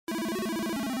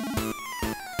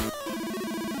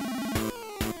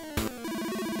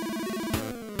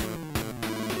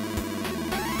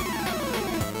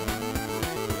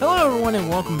everyone, and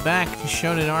welcome back to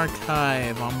Shonen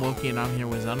Archive. I'm Wokey, and I'm here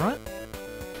with Zenrot.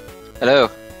 Hello.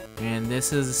 And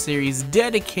this is a series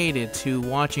dedicated to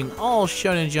watching all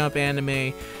Shonen Jump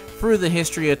anime through the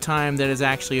history of time that is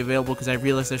actually available, because I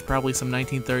realize there's probably some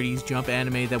 1930s Jump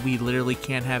anime that we literally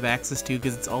can't have access to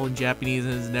because it's all in Japanese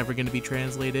and is never going to be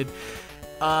translated.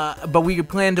 But we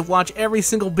plan to watch every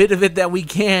single bit of it that we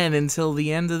can until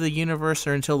the end of the universe,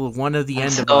 or until one of the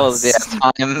end of us.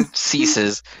 The time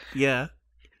ceases. Yeah.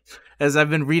 As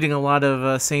I've been reading a lot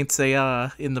of Saint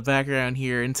Seiya in the background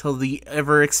here, until the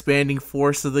ever-expanding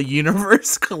force of the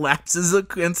universe collapses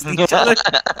against each other.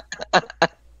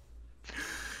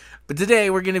 But today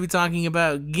we're going to be talking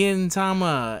about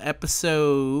Gintama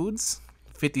episodes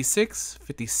 56,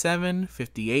 57,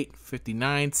 58,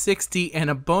 59, 60, and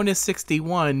a bonus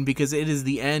 61, because it is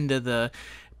the end of the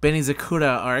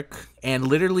Benizakura arc, and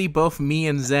literally both me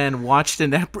and Zen watched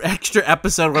an extra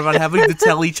episode without having to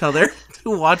tell each other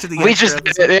to watch the We just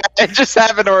did it. It just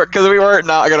happened because we weren't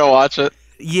not gonna watch it.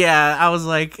 Yeah, I was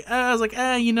like,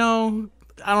 you know,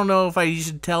 I don't know if I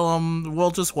should tell him. We'll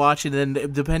just watch it,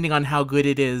 and depending on how good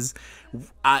it is,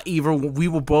 either we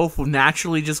will both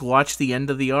naturally just watch the end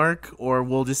of the arc, or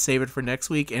we'll just save it for next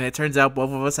week. And it turns out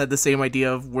both of us had the same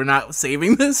idea of we're not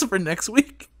saving this for next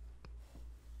week.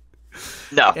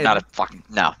 No, not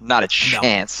a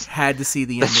chance. No, had to see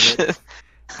the end of it.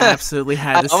 Absolutely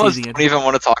had to see the end. I don't even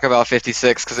want to talk about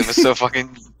 56 because it was so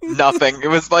fucking nothing. It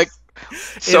was like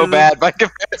so bad by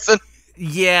comparison.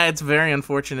 Yeah, it's very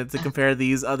unfortunate to compare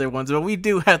these other ones, but we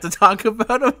do have to talk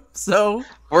about them. So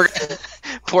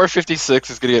poor 56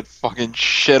 is gonna get fucking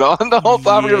shit on the whole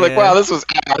time. You're like, wow, this was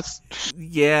ass.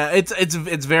 Yeah,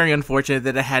 it's very unfortunate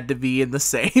that it had to be in the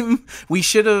same. We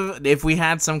should have, if we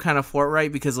had some kind of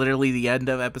fortnight, because literally the end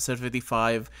of episode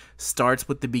 55 starts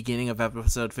with the beginning of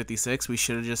episode 56. We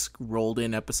should have just rolled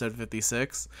in episode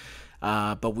 56,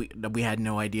 but we had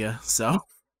no idea. So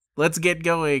let's get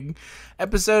going.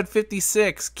 Episode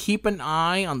 56, Keep an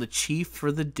Eye on the Chief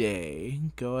for the Day.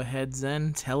 Go ahead,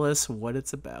 Zen. Tell us what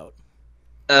it's about.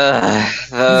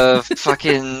 The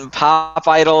fucking pop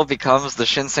idol becomes the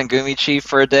Shinsengumi chief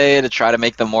for a day to try to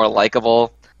make them more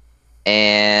likable.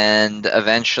 And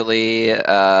eventually,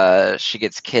 she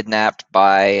gets kidnapped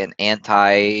by an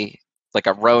a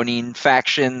Ronin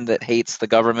faction that hates the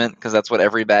government, because that's what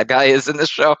every bad guy is in this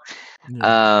show.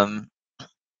 Yeah.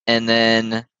 And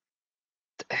then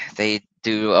they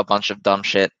do a bunch of dumb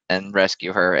shit and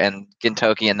rescue her, and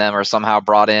Gintoki and them are somehow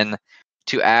brought in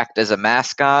to act as a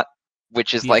mascot,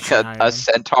 which is like a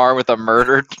centaur with a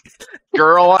murdered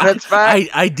girl on its back.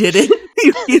 I did it.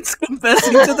 He's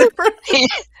confessing to the crime.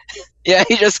 Yeah,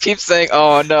 he just keeps saying,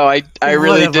 "Oh no, I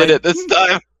really did it this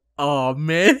time." Oh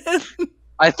man,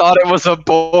 I thought it was a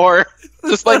boar.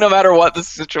 Just like no matter what the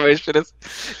situation is.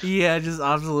 Yeah, just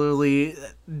absolutely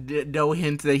no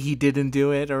hint that he didn't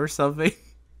do it or something.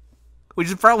 Which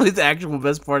is probably the actual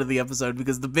best part of the episode,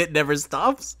 because the bit never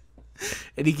stops.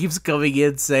 And he keeps coming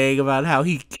in saying about how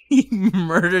he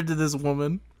murdered this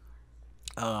woman.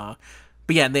 But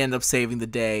yeah, they end up saving the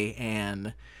day,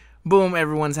 and boom,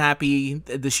 everyone's happy.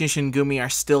 The Shinsengumi are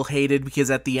still hated, because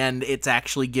at the end, it's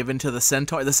actually given to the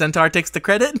centaur. The centaur takes the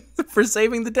credit for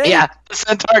saving the day. Yeah, the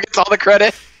centaur gets all the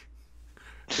credit.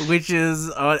 Which is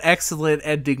an excellent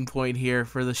ending point here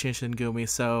for the Shinsengumi.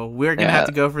 So we're going to have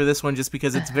to go for this one, just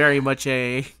because it's very much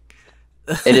a...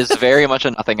 It is very much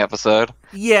a nothing episode.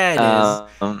 Yeah, it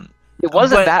is. It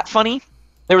wasn't that funny.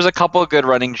 There was a couple of good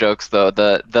running jokes, though.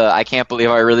 The I can't believe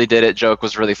I really did it joke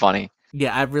was really funny.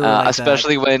 Yeah, I really like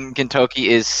especially that. When Gintoki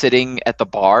is sitting at the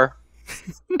bar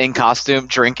in costume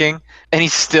drinking, and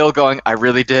he's still going, "I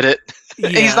really did it." Yeah.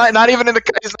 He's not even in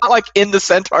he's not like in the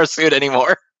centaur suit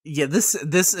anymore. Yeah, this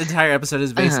entire episode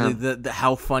is basically the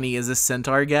how funny is this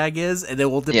centaur gag is, and it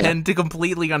will depend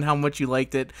completely on how much you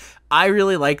liked it. I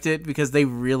really liked it because they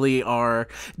really are...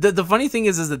 The funny thing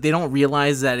is that they don't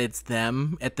realize that it's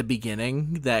them at the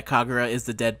beginning, that Kagura is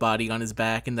the dead body on his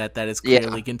back, and that is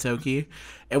clearly Gintoki.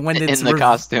 And when it's in the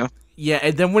costume. Yeah,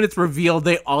 and then when it's revealed,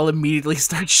 they all immediately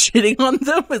start shitting on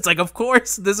them. It's like, of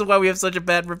course, this is why we have such a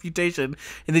bad reputation.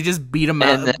 And they just beat them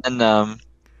out. And then,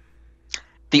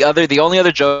 the only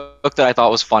other joke that I thought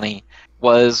was funny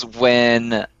was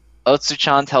when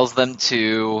Otsu-chan tells them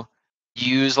to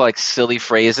use like silly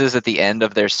phrases at the end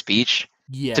of their speech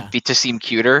to seem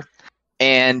cuter,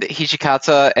 and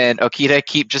Hijikata and Okita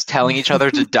keep just telling each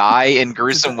other to die in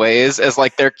gruesome ways as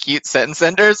like their cute sentence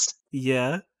enders.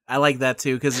 Yeah, I like that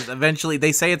too, because eventually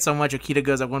they say it so much. Okita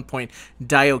goes at one point,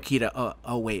 "Die, Okita."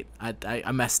 Oh wait,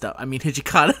 I messed up. I mean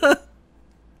Hijikata.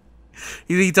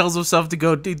 He tells himself to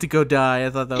go die.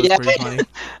 I thought that was pretty funny.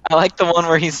 I like the one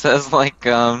where he says like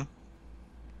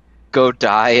go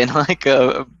die in like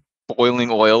a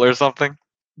boiling oil or something.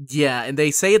 Yeah, and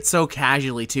they say it so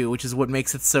casually too, which is what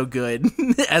makes it so good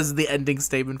as the ending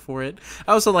statement for it.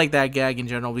 I also like that gag in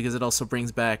general because it also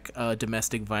brings back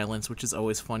domestic violence, which is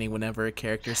always funny whenever a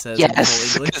character says in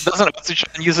Yes, full English. doesn't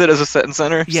Otsuchan use it as a sentence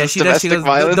center? Yeah, Says she does. She domestic goes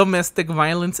violence. domestic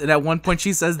violence, and at one point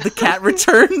she says the cat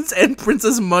returns and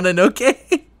Princess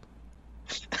Mononoke.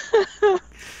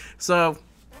 So,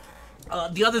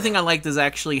 the other thing I liked is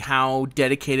actually how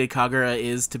dedicated Kagura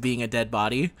is to being a dead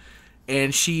body.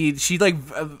 And she like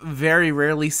very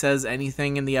rarely says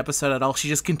anything in the episode at all. She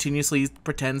just continuously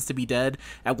pretends to be dead.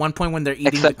 At one point when they're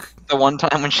eating Except the one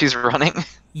time when she's running.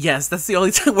 Yes, that's the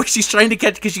only time where she's trying to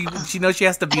catch, because she knows she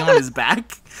has to be on his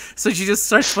back. So she just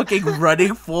starts fucking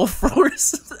running full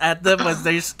force at them as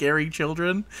they're scaring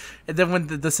children. And then when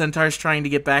the centaur's trying to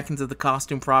get back into the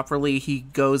costume properly, he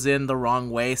goes in the wrong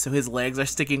way, so his legs are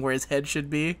sticking where his head should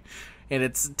be. And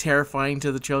it's terrifying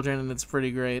to the children, and it's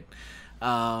pretty great.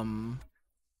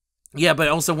 Yeah, but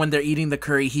also when they're eating the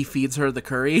curry, he feeds her the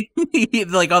curry.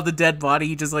 Like on the dead body,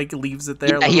 he just like leaves it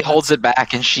there. Yeah, he holds it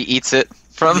back and she eats it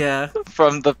from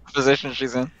the position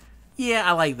she's in. Yeah,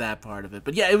 I like that part of it.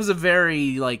 But yeah, it was a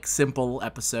very like simple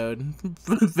episode.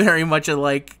 Very much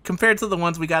like compared to the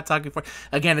ones we got talking for.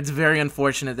 Again, it's very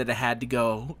unfortunate that it had to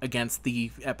go against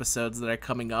the episodes that are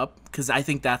coming up, because I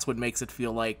think that's what makes it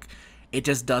feel like it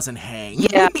just doesn't hang.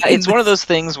 Yeah, it's one of those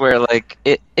things where like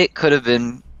it could have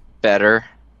been better.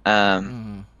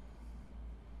 It's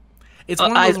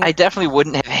one of those I definitely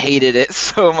wouldn't have hated it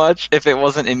so much if it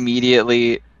wasn't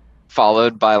immediately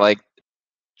followed by like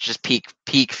just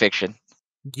peak fiction.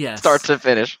 Yes. Start to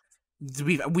finish.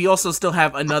 We also still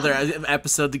have another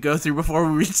episode to go through before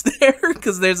we reach there,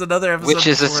 because there's another episode. Which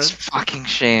is a fucking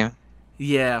shame.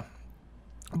 Yeah.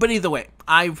 But either way,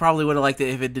 I probably would have liked it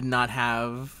if it did not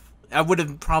have. I would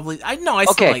have probably. I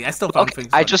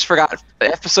just forgot.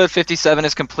 Episode 57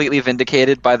 is completely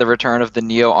vindicated by the return of the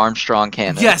Neo Armstrong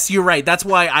canon. Yes, you're right. That's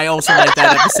why I also like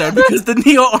that episode, because the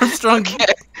Neo Armstrong.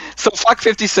 Okay. So fuck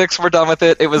 56. We're done with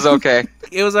it. It was okay.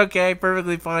 It was okay,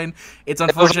 perfectly fine. It's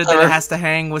unfortunate that it has to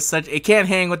hang with such. It can't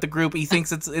hang with the group. He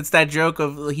thinks it's that joke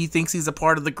of he thinks he's a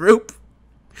part of the group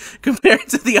compared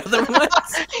to the other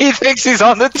ones. He thinks he's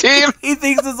on the team. He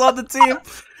thinks he's on the team.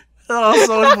 Oh,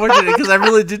 so unfortunate, because I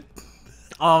really did.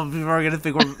 Oh, people are gonna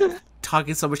think we're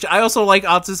talking so much. I also like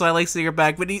Atsu, so I like seeing her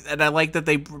back, and I like that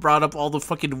they brought up all the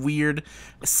fucking weird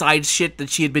side shit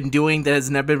that she had been doing that has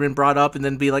never been brought up, and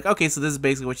then be like, okay, so this is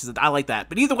basically what she said. I like that.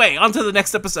 But either way, on to the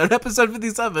next episode, episode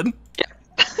 57. Yeah.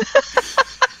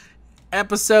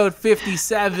 Episode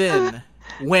 57.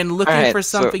 When looking for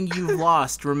something you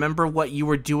lost, remember what you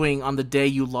were doing on the day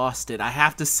you lost it. I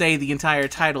have to say the entire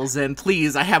title, Zen.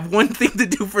 Please, I have one thing to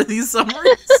do for these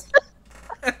summaries.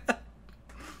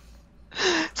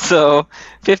 So,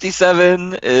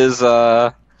 57 is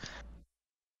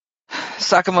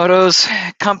Sakamoto's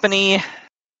company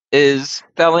is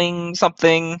selling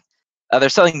something. They're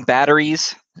selling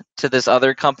batteries to this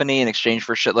other company in exchange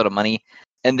for a shitload of money,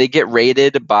 and they get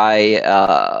raided by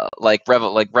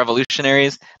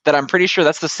revolutionaries that I'm pretty sure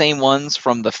that's the same ones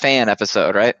from the fan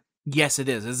episode, right? Yes, it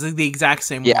is. It's the exact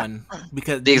same one,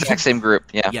 because the exact same group.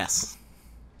 Yeah. Yes.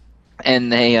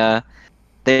 And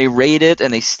they raid it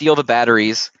and they steal the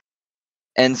batteries,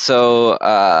 and so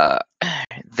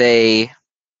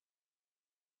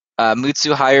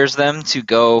Mutsu hires them to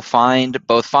go find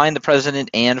the president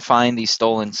and find the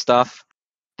stolen stuff.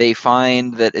 They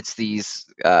find that it's these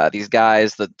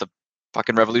guys, the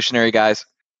fucking revolutionary guys,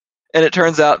 and it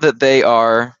turns out that they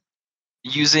are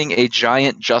using a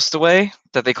giant Just-A-Way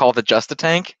that they call the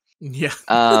Just-A-Tank. Yeah.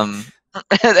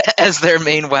 As their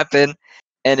main weapon,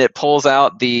 and it pulls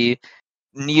out the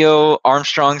Neo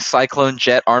Armstrong Cyclone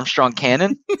Jet Armstrong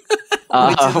cannon,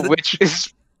 which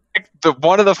is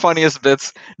one of the funniest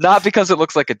bits. Not because it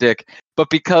looks like a dick, but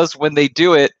because when they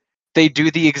do it, they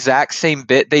do the exact same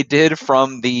bit they did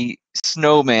from the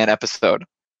Snowman episode,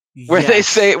 where they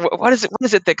say, "What is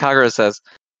it that Kagura says?"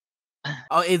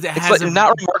 Oh, it's like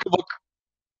not remarkable.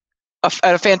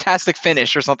 A fantastic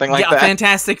finish or something like that. Yeah, a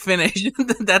fantastic finish.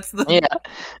 That's the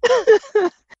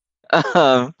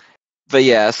But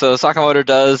yeah, so Sakamoto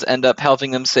does end up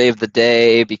helping them save the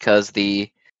day because the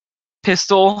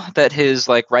pistol that his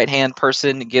right hand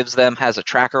person gives them has a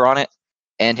tracker on it,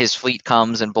 and his fleet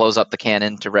comes and blows up the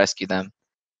cannon to rescue them.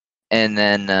 And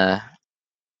then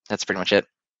that's pretty much it.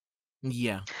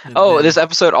 Yeah. This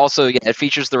episode also it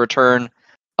features the return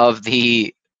of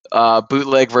the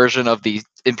bootleg version of the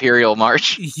Imperial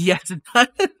March. Yes, it does.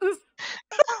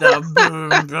 When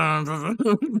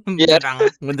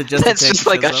the that's just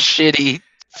like a shitty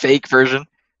fake version.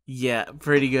 Yeah,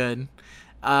 pretty good.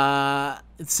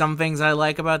 Some things I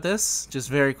like about this, just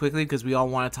very quickly, because we all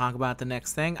want to talk about the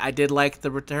next thing. I did like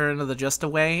the return of the Just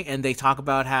Away, and they talk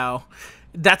about how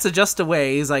that's a Just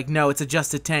Away. He's like, no, it's a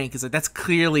Just a Tank. He's like, that's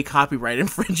clearly copyright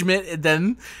infringement. And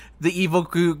then the evil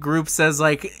group says,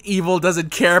 like, evil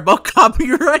doesn't care about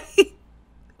copyright.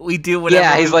 We do whatever.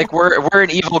 Yeah, he's like, we're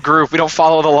an evil group. We don't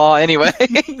follow the law anyway.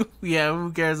 Yeah,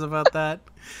 who cares about that?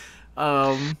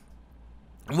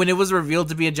 When it was revealed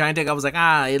to be a giant dick, I was like,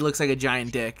 it looks like a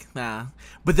giant dick. Nah.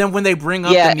 But then when they bring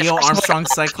up the Neil Armstrong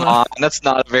Cyclone... that's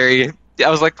not very... I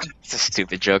was like, it's a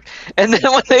stupid joke. And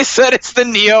then when they said it's the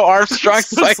Neo Armstrong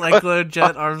Cyclone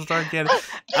Jet Armstrong cannon,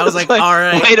 I was like, all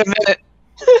right. Wait a minute.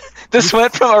 This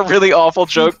went from a really awful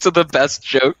joke to the best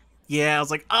joke. Yeah, I was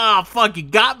like, fuck, you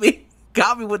got me.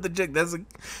 Got me with the joke. That's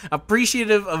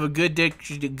appreciative of a good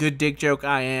dick joke.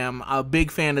 I am a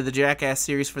big fan of the Jackass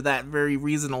series for that very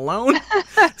reason alone.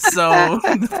 So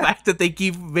the fact that they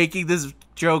keep making this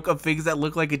joke of things that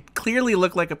clearly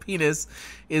look like a penis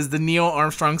is the Neil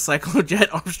Armstrong Cyclojet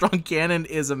Armstrong cannon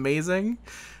is amazing.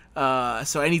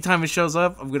 So anytime it shows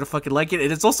up, I'm gonna fucking like it.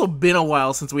 And it's also been a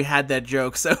while since we had that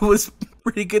joke, so it was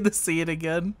pretty good to see it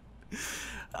again.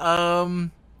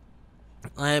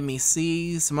 Let me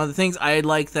see some other things. I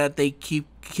like that they keep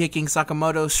kicking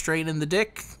Sakamoto straight in the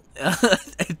dick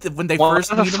when they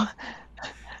first meet him.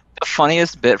 The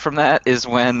funniest bit from that is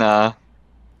when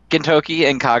Gintoki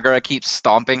and Kagura keep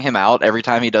stomping him out every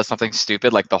time he does something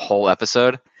stupid, like the whole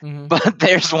episode. Mm-hmm. But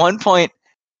there's one point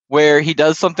where he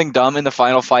does something dumb in the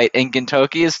final fight, and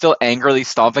Gintoki is still angrily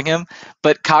stomping him,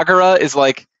 but Kagura is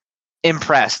like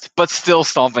impressed, but still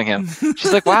stomping him.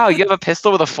 She's like, wow, you have a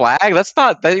pistol with a flag?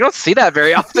 You don't see that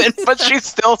very often, but she's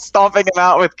still stomping him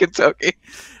out with Gintoki.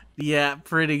 Yeah,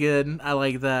 pretty good. I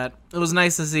like that. It was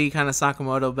nice to see kind of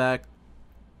Sakamoto back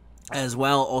as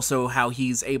well. Also, how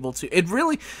he's able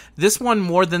to... This one,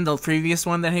 more than the previous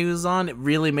one that he was on, it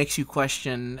really makes you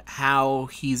question how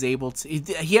he's able to...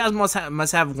 He must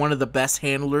have one of the best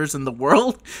handlers in the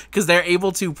world, because they're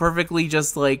able to perfectly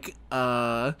just, like...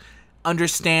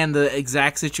 understand the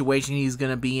exact situation he's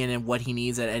going to be in and what he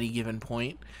needs at any given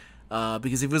point.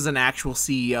 Because if he was an actual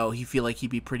CEO, he feel like he'd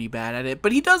be pretty bad at it.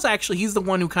 But he does actually, he's the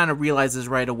one who kind of realizes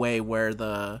right away where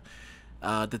that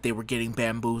they were getting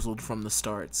bamboozled from the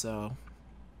start. So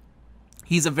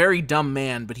he's a very dumb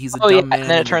man, but he's a dumb man. And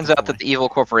then it turns out that the evil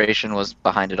corporation was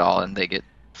behind it all and they get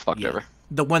fucked over.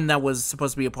 The one that was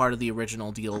supposed to be a part of the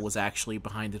original deal was actually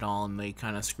behind it all, and they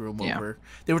kind of screw him over.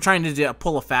 They were trying to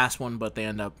pull a fast one, but they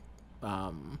end up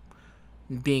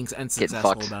being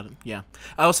unsuccessful about it. Yeah.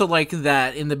 I also like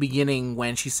that in the beginning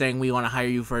when she's saying we want to hire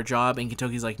you for a job, and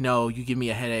Gintoki's like, no, you give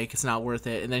me a headache, it's not worth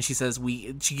it. And then she says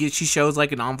she shows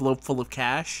like an envelope full of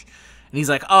cash, and he's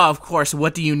like, oh, of course,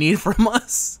 what do you need from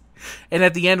us? And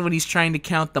at the end, when he's trying to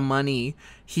count the money,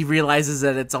 he realizes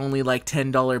that it's only like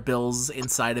 $10 bills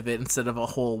inside of it instead of a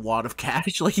whole wad of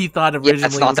cash like he thought originally.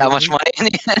 It's not that much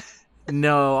money.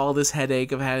 No, all this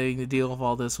headache of having to deal with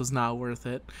all this was not worth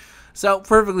it. So,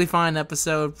 perfectly fine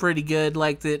episode, pretty good,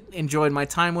 liked it, enjoyed my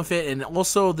time with it, and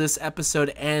also this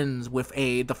episode ends with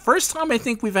the first time I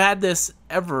think we've had this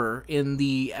ever in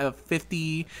the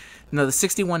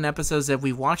 61 episodes that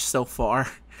we've watched so far.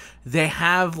 They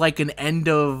have like an end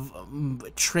of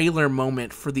trailer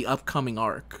moment for the upcoming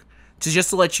arc.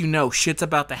 Just to let you know, shit's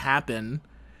about to happen.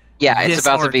 Yeah, it's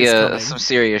about to be some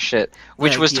serious shit,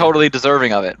 which was totally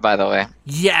deserving of it, by the way.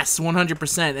 Yes,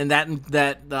 100%. And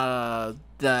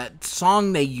that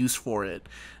song they use for it,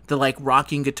 the like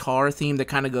rocking guitar theme that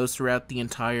kind of goes throughout the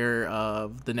entire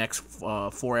the next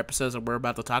 4 episodes that we're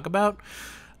about to talk about,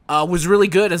 was really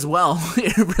good as well.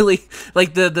 It really,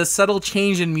 like the subtle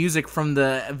change in music from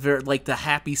the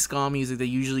happy ska music they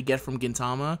usually get from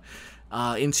Gintama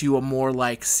into a more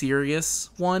like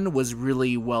serious one was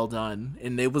really well done,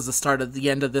 and it was the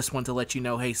end of this one to let you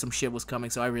know, hey, some shit was coming.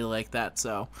 So I really like that.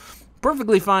 So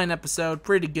perfectly fine episode,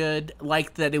 pretty good.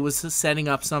 Liked that it was setting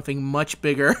up something much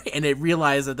bigger, and it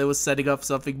realized that it was setting up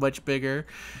something much bigger,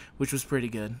 which was pretty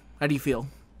good. How do you feel?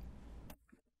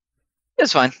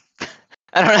 It's fine.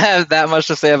 I don't have that much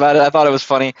to say about it. I thought it was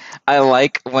funny. I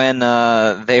like when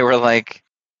they were like,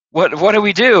 "What do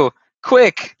we do?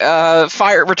 Quick,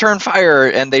 fire! Return fire!"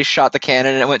 And they shot the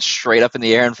cannon, and it went straight up in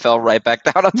the air and fell right back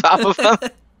down on top of them.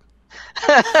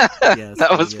 Yeah,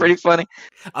 that was pretty funny.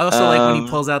 I also like when he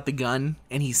pulls out the gun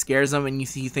and he scares them, and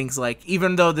he thinks like,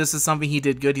 even though this is something he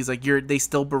did good, he's like, they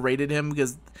still berated him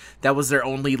because that was their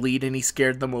only lead, and he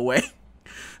scared them away.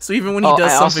 So even when he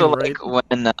does something right,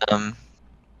 like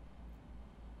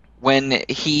when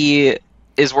he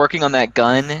is working on that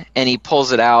gun and he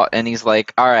pulls it out and he's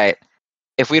like, all right,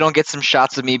 if we don't get some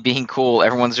shots of me being cool,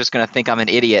 everyone's just gonna think I'm an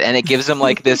idiot. And it gives him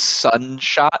like this sun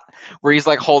shot where he's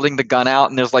like holding the gun out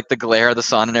and there's like the glare of the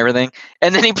sun and everything.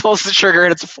 And then he pulls the trigger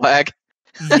and it's a flag.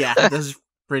 Yeah, that's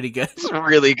pretty good. It's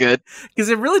really good. Because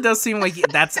it really does seem like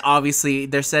that's obviously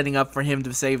they're setting up for him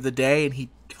to save the day, and he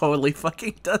totally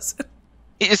fucking does it.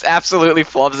 He just absolutely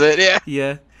flubs it, yeah.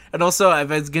 Yeah. And also,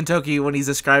 as Gintoki, when he's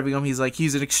describing him, he's like,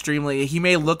 he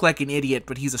may look like an idiot,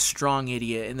 but he's a strong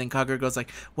idiot. And then Kagura goes like,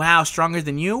 wow, stronger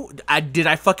than you? Did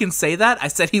I fucking say that? I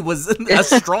said he was a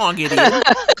strong idiot.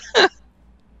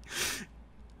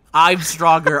 I'm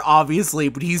stronger, obviously,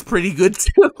 but he's pretty good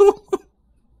too.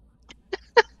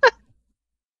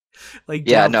 Like,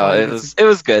 yeah, no, it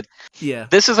was good. Yeah.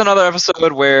 This is another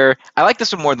episode where I like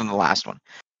this one more than the last one.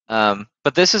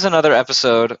 But this is another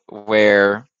episode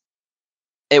where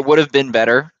it would have been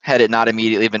better had it not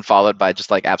immediately been followed by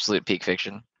just like absolute peak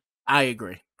fiction. I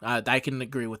agree. I can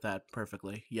agree with that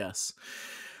perfectly. Yes.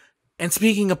 And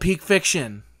speaking of peak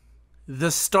fiction,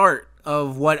 the start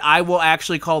of what I will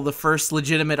actually call the first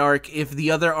legitimate arc. If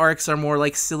the other arcs are more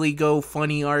like silly go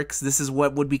funny arcs, this is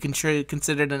what would be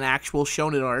considered an actual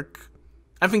shonen arc.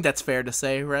 I think that's fair to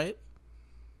say, right?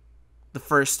 The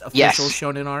first official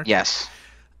shonen arc. Yes.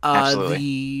 Absolutely.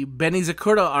 The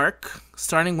Benizakura arc,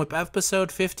 starting with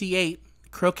episode 58.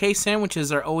 Croquet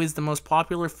sandwiches are always the most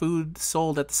popular food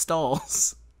sold at the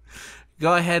stalls.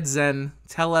 Go ahead, Zen.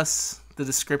 Tell us the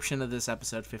description of this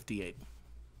episode 58.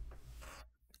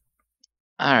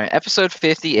 All right, episode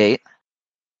 58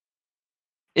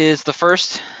 is the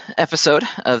first episode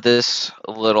of this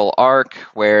little arc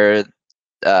where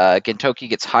Gintoki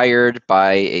gets hired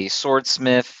by a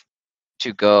swordsmith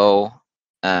to go,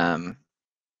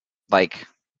 like,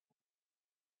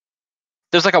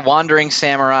 there's like a wandering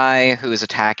samurai who is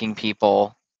attacking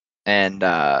people, and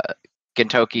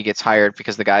Gintoki gets hired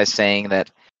because the guy's saying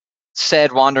that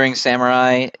said wandering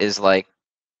samurai is like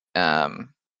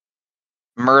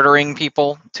murdering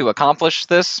people to accomplish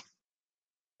this.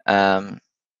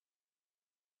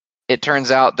 It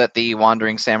turns out that the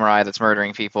wandering samurai that's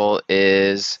murdering people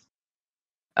is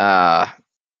the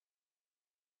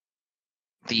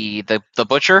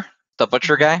butcher,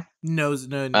 guy.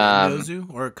 Nozu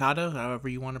or Kado, however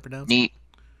you want to pronounce it.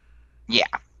 Yeah.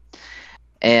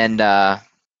 And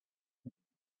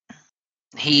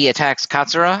he attacks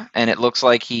Katsura, and it looks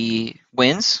like he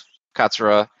wins.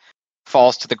 Katsura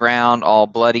falls to the ground, all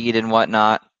bloodied and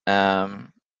whatnot.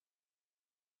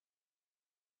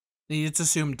 It's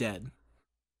assumed dead.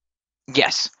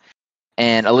 Yes.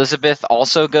 And Elizabeth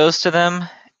also goes to them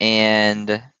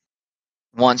and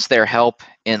wants their help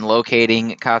in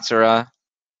locating Katsura.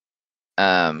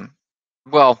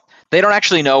 Well, they don't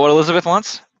actually know what Elizabeth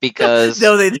wants because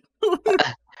no, they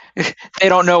they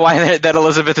don't know why that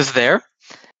Elizabeth is there.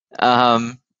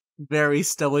 Very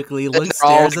stoically they're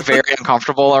all very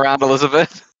uncomfortable around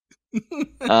Elizabeth.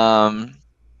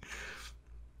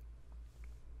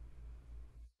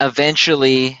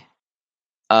 Eventually,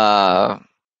 that's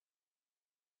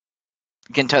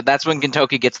when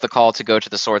Gintoki gets the call to go to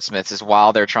the swordsmiths, is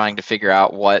while they're trying to figure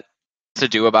out what to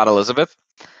do about Elizabeth.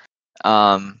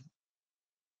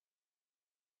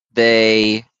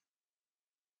 They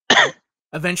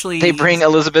bring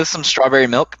Elizabeth some strawberry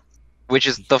milk, which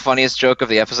is the funniest joke of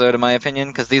the episode, in my opinion,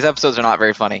 because these episodes are not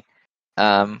very funny.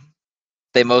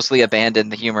 They mostly abandon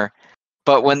the humor.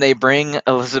 But when they bring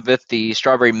Elizabeth the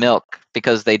strawberry milk,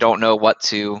 because they don't know what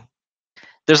to...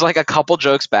 There's like a couple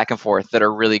jokes back and forth that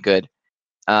are really good.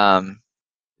 The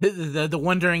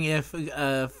wondering if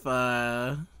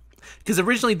because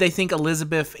originally they think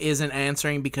Elizabeth isn't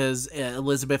answering because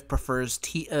Elizabeth prefers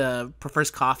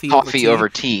coffee over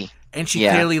tea. And she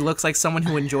clearly looks like someone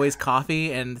who enjoys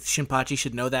coffee, and Shinpachi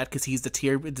should know that because he's the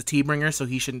tea bringer, so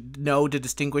he should know to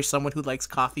distinguish someone who likes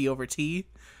coffee over tea.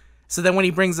 So then when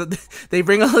they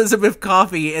bring Elizabeth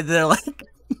coffee, and they're like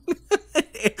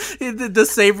the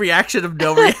same reaction of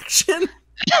no reaction.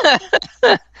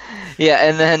 Yeah,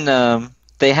 and then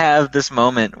they have this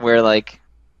moment where like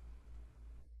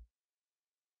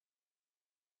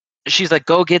she's like,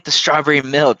 "Go get the strawberry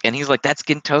milk," and he's like, "That's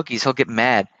Gintoki's. He'll get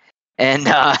mad." And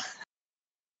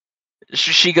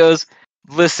she goes,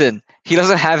 "Listen, he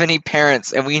doesn't have any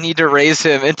parents, and we need to raise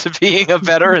him into being a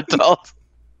better adult."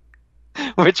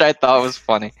 Which I thought was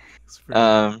funny.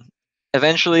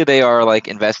 Eventually, they are like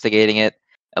investigating it.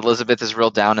 Elizabeth is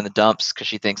real down in the dumps because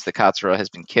she thinks that Katsura has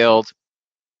been killed.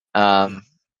 And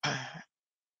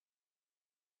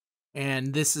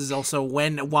this is also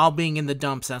while being in the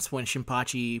dumps, that's when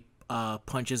Shinpachi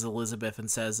punches Elizabeth and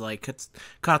says, like,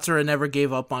 Katsura never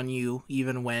gave up on you,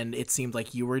 even when it seemed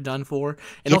like you were done for.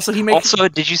 And also,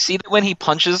 did you see that when he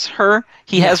punches her,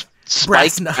 he has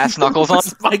spiked brass knuckles on.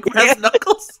 Spike brass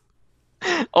knuckles.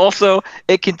 Also,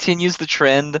 it continues the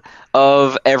trend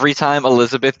of every time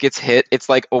Elizabeth gets hit, it's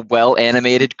like a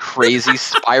well-animated, crazy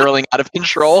spiraling out of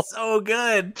control. So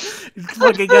good. It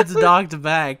fucking gets knocked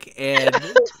back, and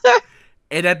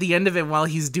at the end of it, while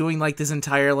he's doing like this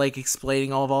entire like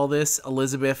explaining all this,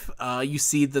 Elizabeth, you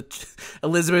see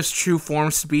Elizabeth's true form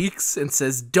speaks and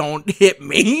says, "Don't hit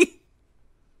me."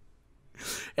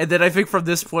 And then I think from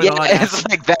this point on, it's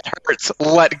like, that hurts.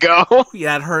 Let go.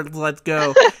 Yeah, it hurt. Let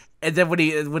go. And then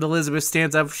when Elizabeth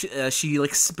stands up, she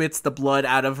like spits the blood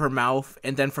out of her mouth.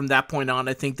 And then from that point on,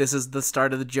 I think this is the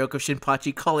start of the joke of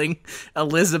Shinpachi calling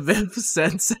Elizabeth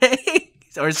Sensei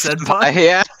or Senpai.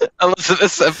 Yeah,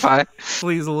 Elizabeth Senpai.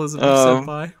 Please, Elizabeth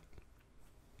Senpai.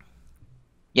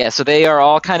 Yeah, so they are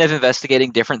all kind of investigating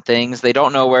different things. They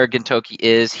don't know where Gintoki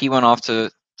is. He went off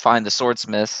to find the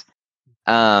swordsmiths.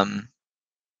 Shinpachi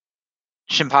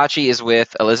is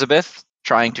with Elizabeth,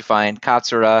 trying to find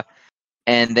Katsura.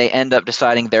 And they end up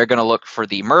deciding they're going to look for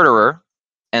the murderer,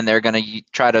 and they're going to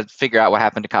try to figure out what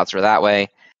happened to Katsura that way.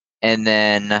 And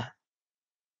then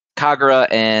Kagura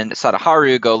and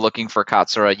Sadaharu go looking for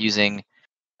Katsura using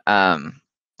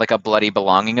like a bloody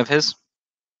belonging of his.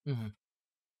 Mm-hmm.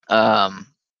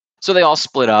 So they all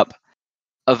split up.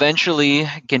 Eventually,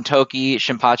 Gintoki,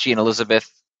 Shinpachi, and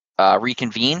Elizabeth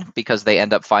reconvene because they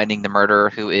end up finding the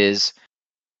murderer, who is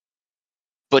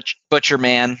Butcher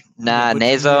Man,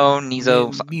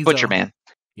 Nizo, Butcher Man.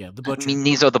 Yeah, the Butcher.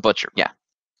 Nizo the Butcher, yeah.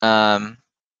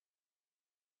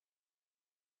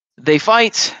 They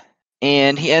fight,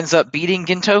 and he ends up beating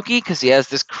Gintoki because he has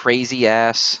this crazy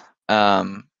ass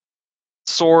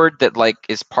sword that like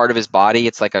is part of his body.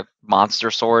 It's like a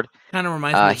monster sword. Kind of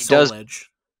reminds me of Soul Edge.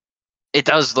 It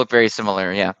does look very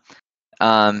similar, yeah.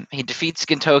 He defeats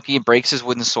Gintoki, breaks his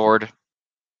wooden sword,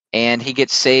 and he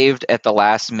gets saved at the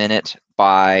last minute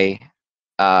by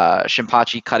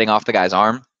Shinpachi cutting off the guy's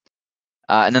arm.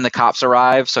 And then the cops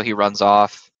arrive, so he runs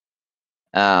off.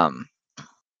 There's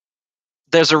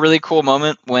a really cool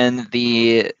moment when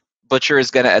the Butcher is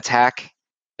going to attack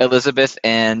Elizabeth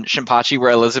and Shinpachi,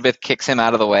 where Elizabeth kicks him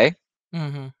out of the way.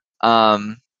 Mm-hmm.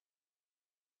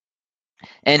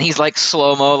 And he's like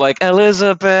slow-mo, like,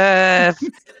 Elizabeth!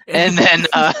 And then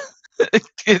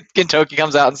Gintoki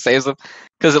comes out and saves him,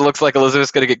 because it looks like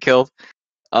Elizabeth's going to get killed.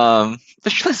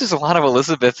 There's a lot of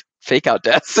Elizabeth fake-out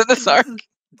deaths in this arc.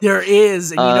 There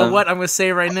is, and you know what? I'm going to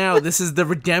say right now, this is the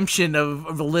redemption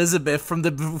of Elizabeth from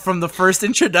the first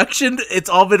introduction. It's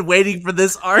all been waiting for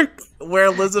this arc where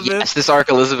Elizabeth. Yes, this arc,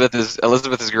 Elizabeth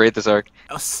is great. This arc,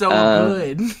 so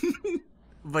good.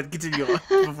 But continue on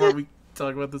before we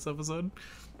talk about this episode.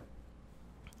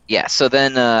 Yeah. So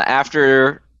then,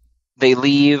 after they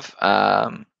leave,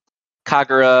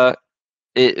 Kagura,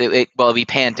 we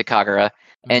pan to Kagura,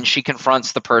 and she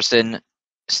confronts the person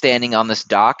standing on this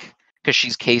dock, because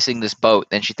she's casing this boat,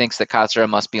 and she thinks that Katsura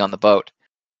must be on the boat.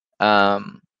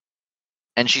 And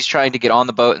she's trying to get on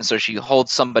the boat, and so she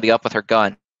holds somebody up with her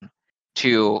gun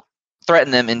to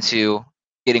threaten them into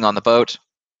getting on the boat.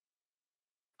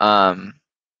 And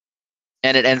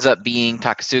it ends up being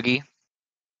Takasugi,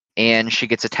 and she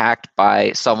gets attacked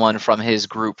by someone from his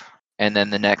group, and then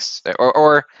the next...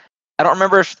 Or I don't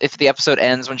remember if the episode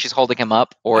ends when she's holding him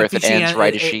up, or if it ends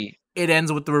right as she... It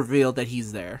ends with the reveal that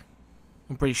he's there.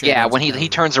 I'm pretty sure. Yeah, when he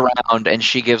turns around and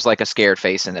she gives like a scared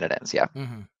face, and then it ends. Yeah.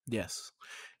 Mm-hmm. Yes,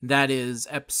 that is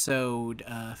episode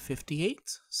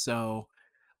 58. So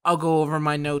I'll go over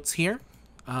my notes here.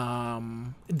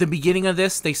 The beginning of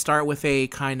this, they start with a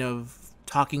kind of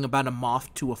talking about a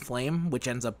moth to a flame, which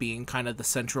ends up being kind of the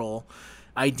central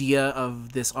idea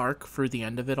of this arc through the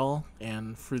end of it all,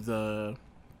 and through the.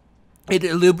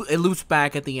 It loops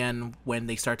back at the end when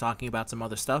they start talking about some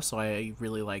other stuff. So I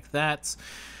really like that.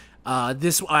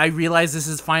 I realize this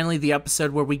is finally the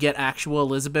episode where we get actual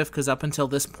Elizabeth, because up until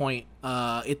this point,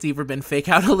 it's either been fake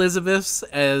out Elizabeths,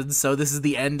 and so this is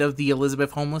the end of the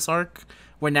Elizabeth homeless arc,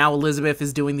 where now Elizabeth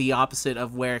is doing the opposite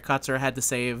of where Katsura had to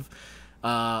save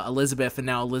Elizabeth, and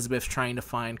now Elizabeth's trying to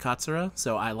find Katsura.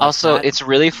 So I like also, that. It's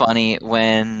really funny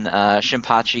when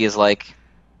Shinpachi is like,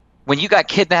 when you got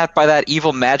kidnapped by that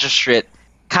evil magistrate,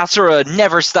 Katsura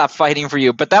never stopped fighting for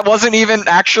you, but that wasn't even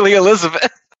actually Elizabeth.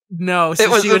 No,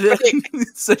 so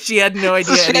so she had no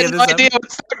idea. She had no idea what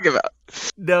it's talking about.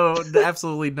 No,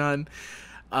 absolutely none.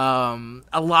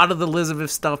 A lot of the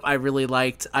Elizabeth stuff I really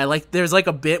liked. There's like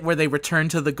a bit where they return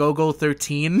to the Go-Go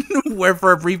 13, where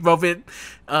for a brief moment,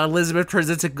 Elizabeth turns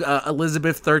into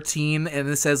Elizabeth 13, and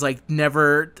it says like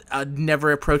never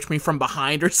approach me from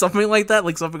behind or something like that,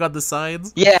 like something on the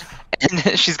sides. Yeah,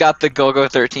 and she's got the Go-Go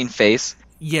 13 face.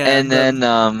 Yeah, and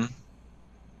then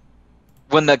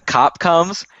when the cop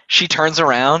comes, she turns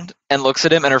around and looks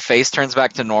at him, and her face turns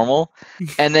back to normal.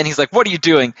 And then he's like, "What are you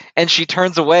doing?" And she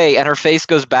turns away, and her face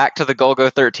goes back to the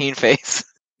Golgo 13 face.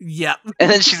 Yep.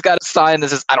 And then she's got a sign that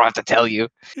says, "I don't have to tell you."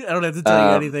 I don't have to tell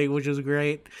you anything, which is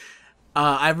great.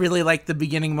 I really like the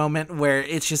beginning moment where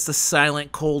it's just a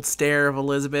silent, cold stare of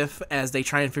Elizabeth as they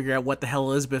try and figure out what the hell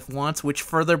Elizabeth wants, which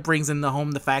further brings in the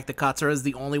home the fact that Katsura is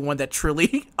the only one that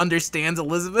truly understands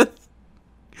Elizabeth,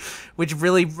 which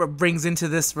really brings into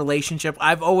this relationship.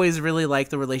 I've always really liked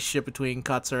the relationship between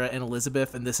Katsura and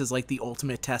Elizabeth, and this is like the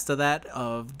ultimate test of that,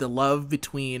 of the love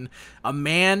between a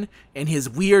man and his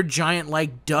weird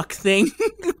giant-like duck thing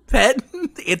pet.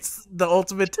 It's the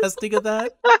ultimate testing of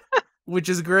that, which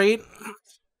is great.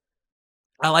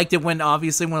 I liked it when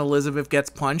Elizabeth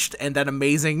gets punched and that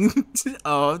amazing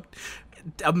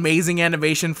amazing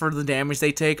animation for the damage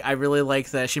they take. I really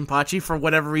like that Shinpachi, for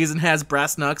whatever reason, has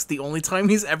brass knucks the only time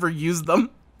he's ever used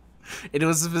them. It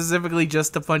was specifically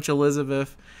just to punch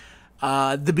Elizabeth.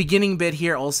 The beginning bit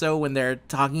here also, when they're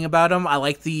talking about him, I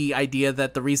like the idea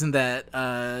that the reason that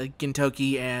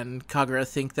Gintoki and Kagura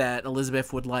think that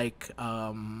Elizabeth would like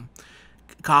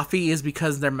coffee is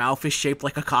because their mouth is shaped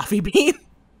like a coffee bean.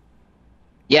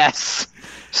 Yes,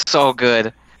 so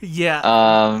good.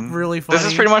 Yeah, really funny. This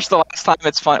is pretty much the last time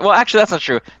it's fun. Well, actually, that's not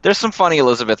true. There's some funny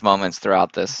Elizabeth moments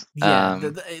throughout this.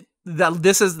 Yeah,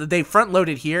 they front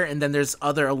loaded here, and then there's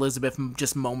other Elizabeth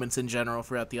just moments in general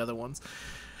throughout the other ones.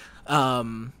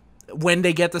 When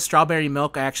they get the strawberry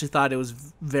milk, I actually thought it was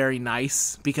very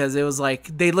nice, because it was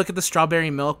like they look at the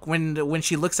strawberry milk. When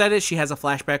she looks at it, she has a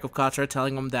flashback of Katsura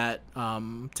telling them that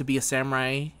to be a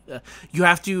samurai, you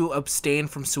have to abstain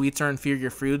from sweets or inferior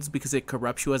foods because it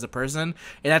corrupts you as a person.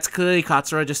 And that's clearly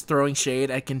Katsura just throwing shade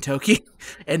at Gintoki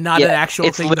and not an actual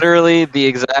it's thing. It's literally the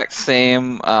exact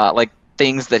same like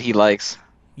things that he likes.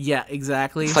 Yeah,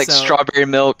 exactly. It's like strawberry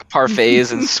milk,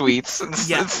 parfaits, and sweets.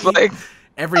 It's like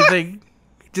everything.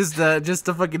 Just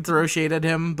to fucking throw shade at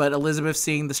him, but Elizabeth,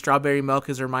 seeing the strawberry milk,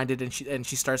 is reminded, and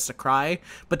she starts to cry.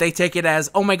 But they take it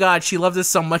as, oh my god, she loves this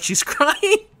so much she's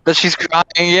crying. That she's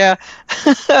crying, yeah.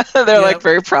 They're like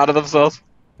very proud of themselves.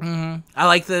 Mm-hmm. I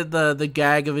like the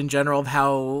gag of in general of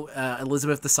how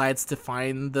Elizabeth decides to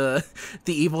find the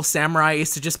evil samurai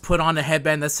is to just put on a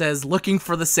headband that says "Looking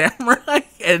for the samurai"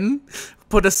 and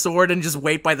put a sword and just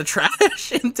wait by the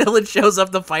trash until it shows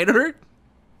up to fight her.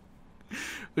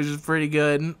 Which is pretty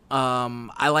good.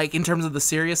 I like, in terms of the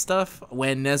serious stuff,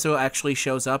 when Nezuo actually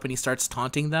shows up and he starts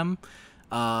taunting them,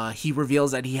 he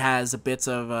reveals that he has bits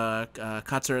of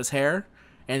Katsura's hair,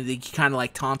 and he kind of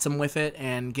like taunts him with it,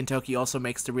 and Gintoki also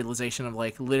makes the realization of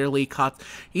like, literally,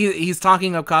 he's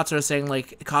talking of Katsura, saying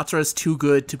like, Katsura's too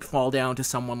good to fall down to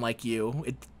someone like you.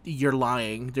 You're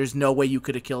lying. There's no way you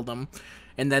could have killed him.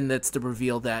 And then that's the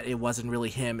reveal that it wasn't really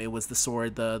him, it was the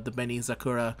sword, the Beni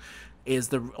Zakura, is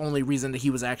the only reason that he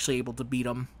was actually able to beat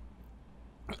him.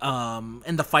 And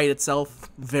the fight itself,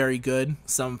 very good.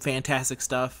 Some fantastic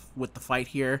stuff with the fight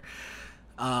here.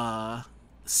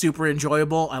 Super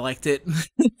enjoyable. I liked it.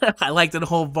 I liked it a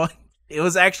whole bunch. It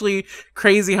was actually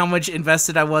crazy how much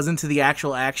invested I was into the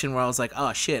actual action, where I was like,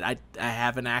 oh shit, I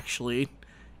haven't actually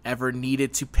ever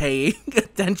needed to pay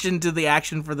attention to the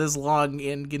action for this long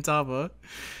in Gintama.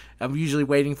 I'm usually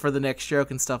waiting for the next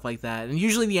stroke and stuff like that. And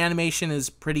usually the animation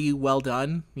is pretty well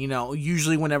done. You know,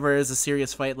 usually whenever there's a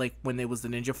serious fight, like when it was the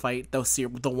ninja fight,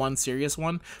 the one serious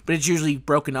one, but it's usually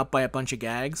broken up by a bunch of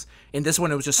gags. In this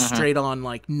one, it was just straight on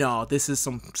like, no, this is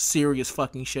some serious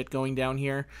fucking shit going down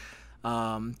here.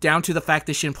 Down to the fact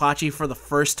that Shinpachi, for the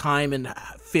first time in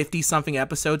 50-something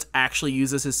episodes, actually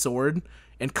uses his sword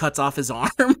and cuts off his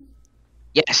arm.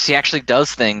 Yes, he actually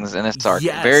does things in this arc.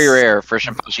 Yes. Very rare for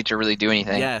Shinpachi to really do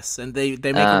anything. Yes, and they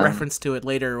make a reference to it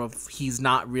later of he's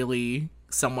not really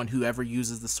someone who ever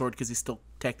uses the sword because he's still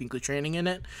technically training in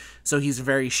it. So he's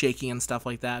very shaky and stuff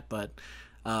like that. But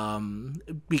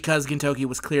because Gintoki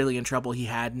was clearly in trouble, he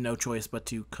had no choice but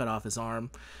to cut off his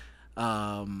arm.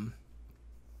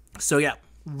 So yeah,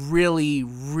 really,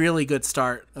 really good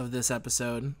start of this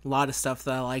episode. A lot of stuff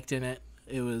that I liked in it.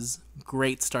 It was a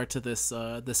great start to this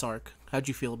arc. How'd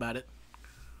you feel about it?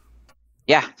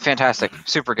 Yeah, fantastic.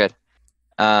 Super good.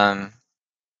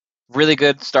 Really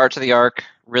good start to the arc.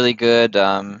 Really good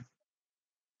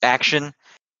action.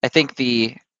 I think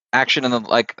the action in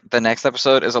the next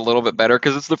episode is a little bit better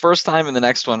because it's the first time in the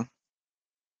next one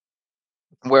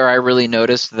where I really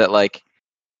noticed that like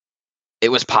it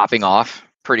was popping off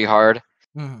pretty hard.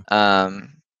 Mm-hmm.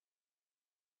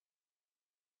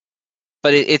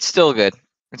 But it's still good.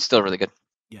 It's still really good.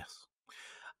 Yes.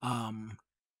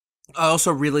 I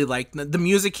also really like the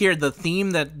music here. The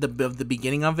theme that the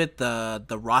beginning of it,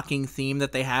 the rocking theme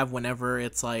that they have whenever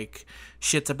it's like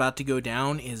shit's about to go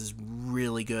down, is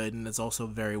really good, and it's also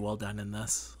very well done in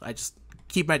this. I just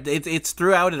keep my it's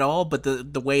throughout it all, but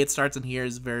the way it starts in here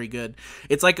is very good.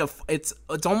 It's like it's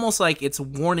almost like it's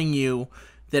warning you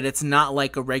that it's not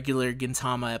like a regular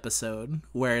Gintama episode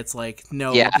where it's like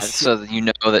no Yeah, so that you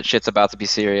know that shit's about to be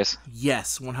serious.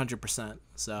 yes 100%.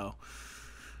 So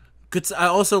good. I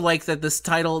also like that this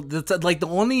title, like the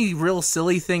only real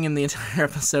silly thing in the entire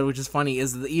episode, which is funny,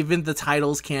 is that even the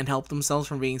titles can't help themselves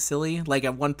from being silly. Like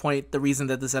at one point, the reason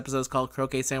that this episode is called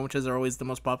 "Croquet Sandwiches are always the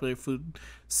most popular food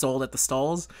sold at the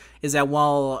stalls" is that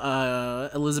while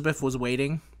Elizabeth was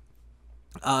waiting,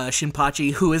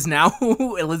 Shinpachi, who is now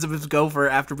Elizabeth's gopher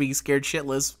after being scared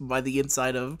shitless by the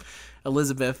inside of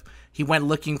Elizabeth, he went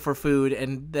looking for food,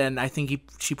 and then I think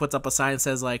she puts up a sign that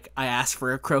says like, "I asked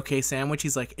for a croquet sandwich."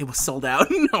 He's like, "It was sold out."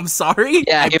 I'm sorry.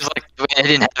 Yeah, he was like, I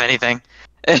didn't have anything.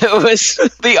 It was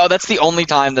that's the only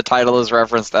time the title is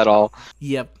referenced at all.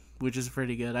 Yep, which is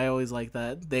pretty good. I always like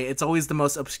that. It's always the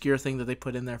most obscure thing that they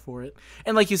put in there for it.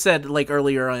 And like you said, like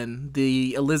earlier on,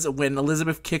 when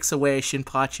Elizabeth kicks away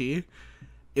Shinpachi,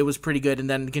 it was pretty good. And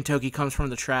then Gintoki comes from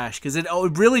the trash because it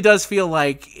really does feel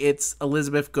like it's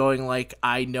Elizabeth going like,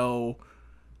 "I know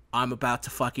I'm about to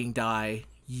fucking die.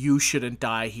 You shouldn't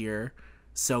die here.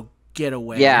 So get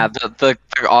away." Yeah, the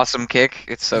awesome kick.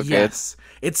 It's so good. Yes.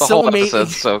 It's The so whole amazing.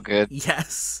 episode's so good.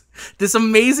 Yes. This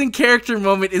amazing character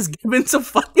moment is given to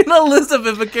fucking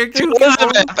Elizabeth, a character who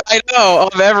Elizabeth, I know,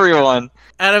 of everyone.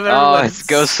 out of Oh, everyone. it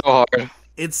goes so hard.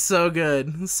 It's so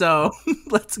good. So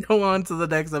let's go on to the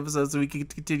next episode so we can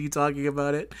continue talking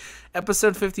about it.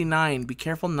 Episode 59. Be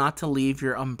careful not to leave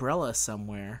your umbrella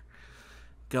somewhere.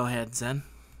 Go ahead, Zen.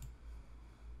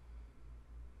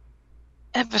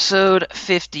 Episode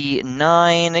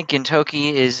 59.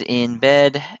 Gintoki is in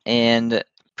bed and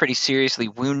pretty seriously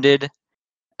wounded.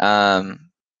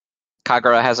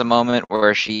 Kagura has a moment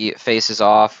where she faces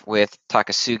off with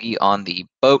Takasugi on the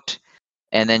boat,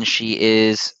 and then she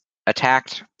is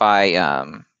attacked by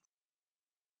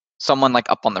someone like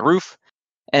up on the roof.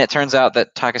 And it turns out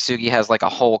that Takasugi has like a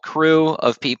whole crew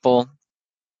of people.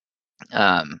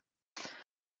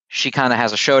 She kind of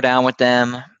has a showdown with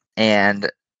them, and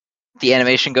the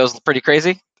animation goes pretty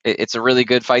crazy. It's a really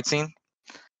good fight scene.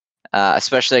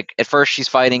 Especially like, at first she's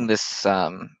fighting this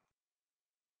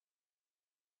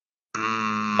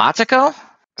Matoko. Is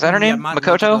that her Yeah, name?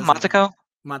 Makoto? Matsuko's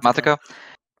Matoko.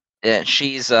 Yeah,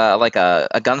 she's like a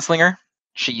gunslinger.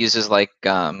 She uses like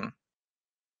 2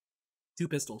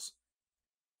 pistols.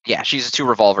 yeah, she uses 2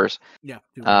 revolvers. Yeah.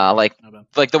 Like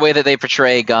the way that they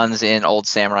portray guns in old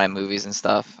samurai movies and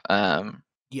stuff.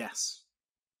 Yes.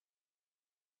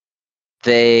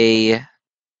 They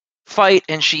fight,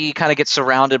 and she kind of gets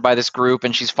surrounded by this group,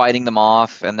 and she's fighting them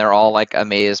off, and they're all like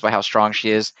amazed by how strong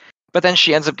she is. But then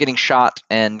she ends up getting shot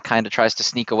and kind of tries to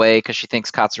sneak away because she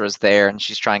thinks Katsura's there and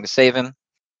she's trying to save him.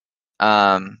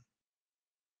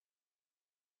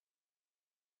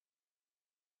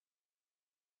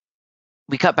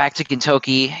 We cut back to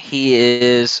Gintoki. He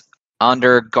is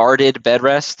under guarded bed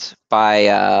rest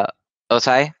by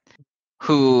Otai,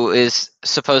 who is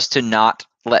supposed to not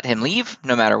let him leave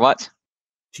no matter what.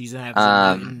 She's gonna have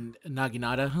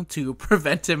Naginata to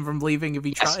prevent him from leaving if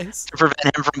he Yes, tries. to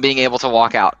prevent him from being able to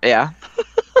walk out. Yeah.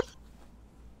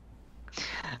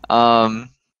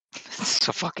 It's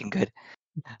so fucking good.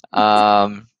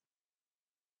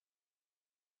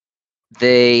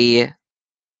 They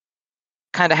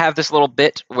kind of have this little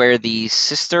bit where the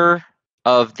sister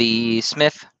of the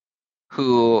smith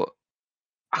who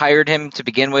hired him to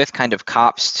begin with kind of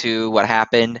cops to what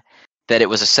happened, that it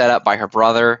was a setup by her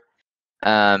brother.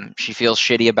 She feels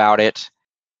shitty about it.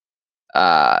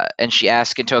 And she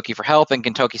asks Gintoki for help, and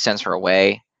Gintoki sends her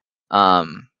away.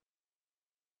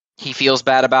 He feels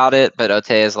bad about it, but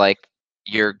Ote is like,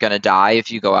 "You're gonna die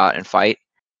if you go out and fight."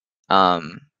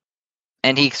 And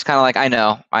he's kind of like, "I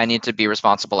know, I need to be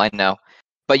responsible, I know."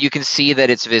 But you can see that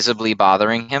it's visibly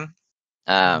bothering him.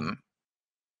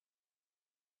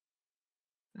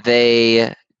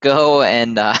 They go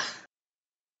and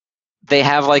they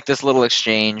have like this little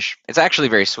exchange. It's actually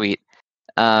very sweet.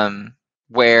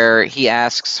 Where he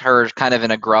asks her kind of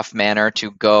in a gruff manner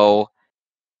to go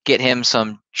get him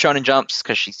some shonen jumps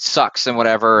because she sucks and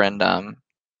whatever, and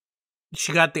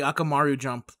she got the Akamaru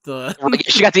jump.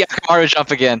 She got the Akamaru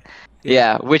jump again.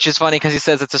 Yeah, which is funny because he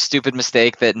says it's a stupid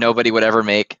mistake that nobody would ever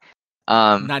make.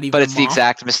 Not even but it's the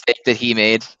exact mistake that he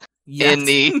made in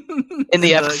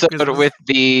the episode with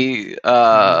the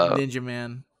Ninja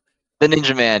Man. The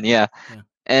Ninja Man, yeah.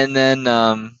 And then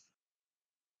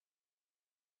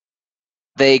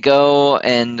They go,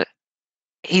 and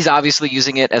he's obviously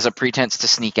using it as a pretense to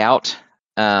sneak out.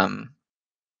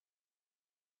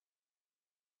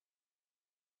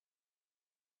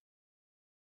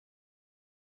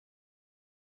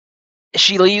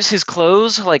 She leaves his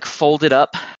clothes like folded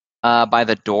up by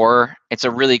the door. It's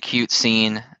a really cute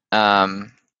scene.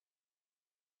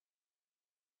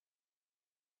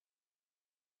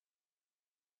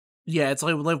 Yeah, it's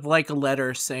like a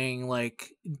letter saying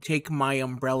like, "Take my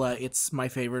umbrella. It's my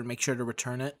favorite. Make sure to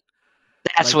return it."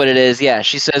 That's Like, what it is. Yeah,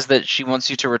 she says that she wants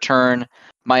you to return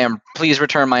please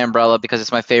return my umbrella because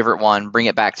it's my favorite one. Bring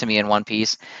it back to me in one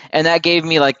piece. And that gave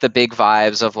me like the big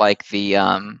vibes of like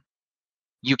the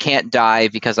you can't die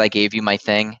because I gave you my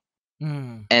thing.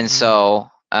 And so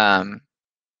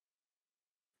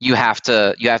you have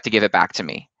to give it back to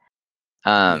me.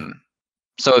 yeah,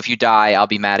 So if you die, I'll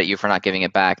be mad at you for not giving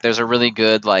it back. There's a really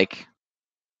good like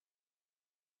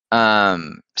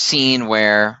scene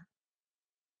where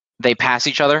they pass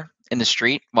each other in the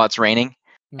street while it's raining,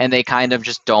 and they kind of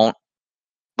just don't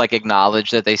like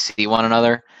acknowledge that they see one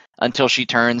another until she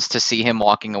turns to see him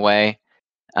walking away,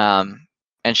 and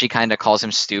she kind of calls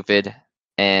him stupid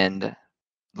and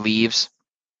leaves.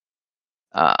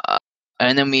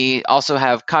 And then we also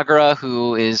have Kagura,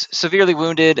 who is severely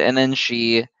wounded, and then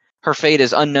her fate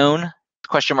is unknown.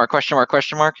 Question mark? Question mark?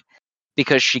 Question mark?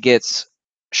 Because she gets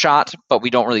shot, but we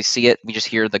don't really see it. We just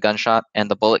hear the gunshot and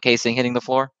the bullet casing hitting the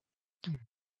floor.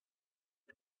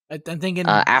 I'm thinking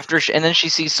And then she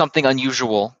sees something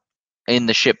unusual in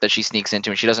the ship that she sneaks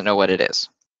into, and she doesn't know what it is.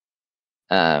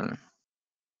 Yeah,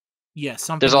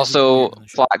 something. There's also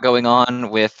plot going on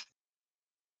with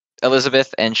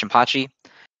Elizabeth and Shinpachi,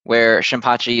 where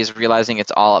Shinpachi is realizing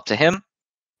it's all up to him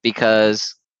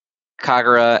because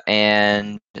Kagura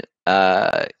and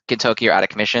Gintoki are out of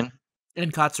commission.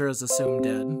 And Katsura is assumed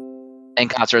dead. And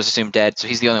Katsura is assumed dead, so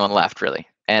he's the only one left, really.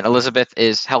 And Elizabeth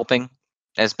is helping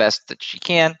as best that she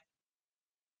can.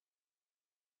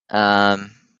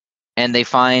 And they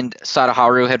find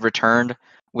Sadaharu had returned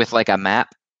with like a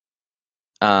map.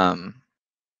 That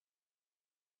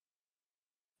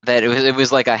it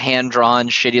was like a hand-drawn,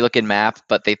 shitty-looking map,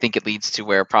 but they think it leads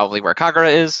to probably where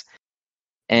Kagura is.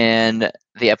 And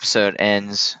the episode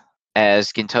ends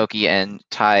as Gintoki and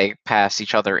Tai pass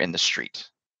each other in the street.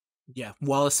 Yeah,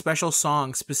 while a special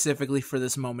song specifically for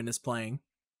this moment is playing.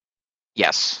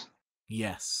 Yes.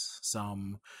 Yes,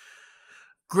 some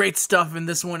great stuff in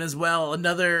this one as well.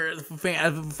 Another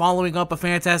following up a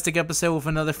fantastic episode with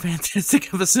another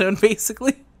fantastic episode,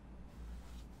 basically.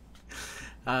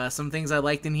 Some things I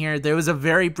liked in here. There was a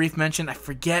very brief mention. I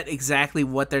forget exactly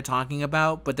what they're talking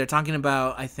about, but they're talking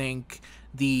about, I think,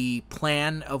 the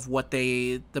plan of what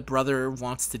the brother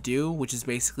wants to do, which is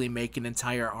basically make an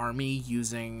entire army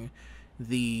using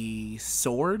the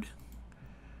sword.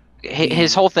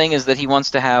 His whole thing is that he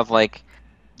wants to have like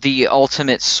the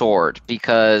ultimate sword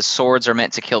because swords are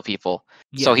meant to kill people.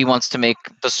 Yeah. So he wants to make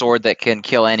the sword that can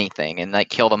kill anything and like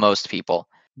kill the most people.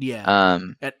 Yeah.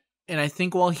 And I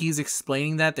think while he's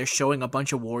explaining that, they're showing a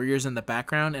bunch of warriors in the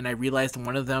background, and I realized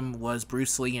one of them was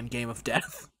Bruce Lee in Game of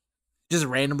Death. Just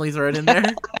randomly throw it in there,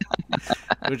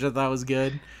 which I thought was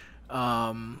good.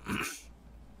 I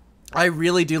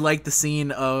really do like the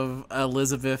scene of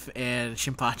Elizabeth and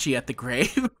Shinpachi at the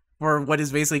grave, or what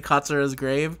is basically Katsura's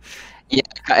grave. Yeah,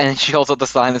 and she holds up the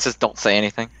sign that says, "Don't say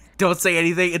anything." Don't say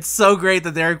anything. It's so great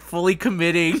that they're fully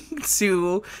committing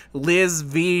to Liz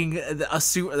being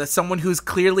someone who's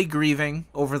clearly grieving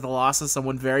over the loss of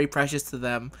someone very precious to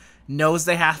them, knows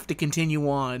they have to continue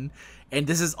on, and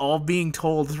this is all being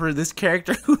told through this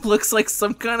character who looks like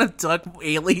some kind of duck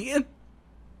alien.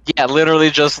 Yeah, literally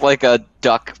just like a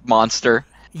duck monster.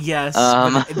 Yes,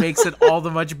 but it makes it all the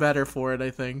much better for it,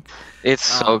 I think. It's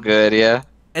so good, yeah.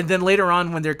 And then later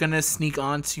on, when they're gonna sneak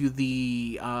onto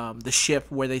the ship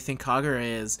where they think Kagura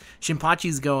is,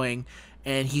 Shinpachi's going,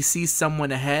 and he sees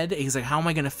someone ahead. And he's like, "How am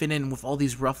I gonna fit in with all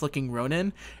these rough-looking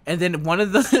Ronin?" And then in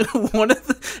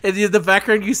the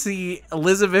background, you see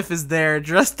Elizabeth is there,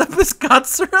 dressed up as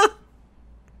Katsura.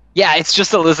 Yeah, it's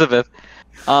just Elizabeth.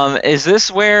 Is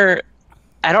this where?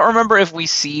 I don't remember if we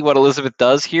see what Elizabeth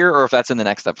does here, or if that's in the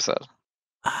next episode.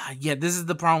 Yeah, this is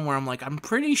the problem where I'm like, I'm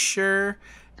pretty sure.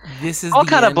 This is all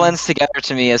kind of blends together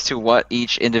to me as to what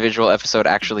each individual episode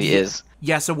actually is.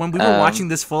 Yeah, so when we were watching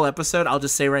this full episode, I'll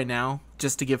just say right now,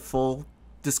 just to give full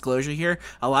disclosure here,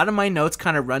 a lot of my notes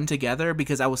kind of run together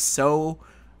because I was so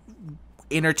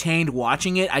entertained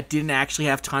watching it, I didn't actually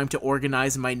have time to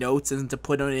organize my notes and to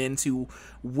put it into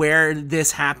where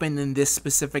this happened in this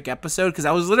specific episode because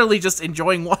I was literally just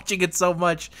enjoying watching it so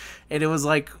much, and it was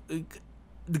like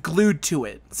glued to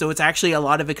it. So it's actually a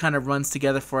lot of it kind of runs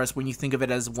together for us when you think of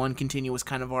it as one continuous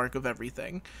kind of arc of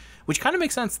everything, which kind of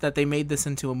makes sense that they made this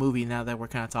into a movie now that we're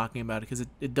kind of talking about it, because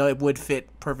it would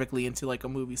fit perfectly into like a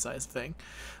movie size thing.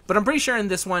 But I'm pretty sure in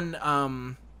this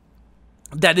one,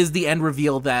 that is the end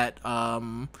reveal that,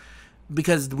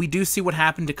 because we do see what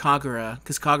happened to Kagura,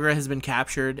 because Kagura has been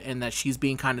captured and that she's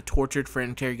being kind of tortured for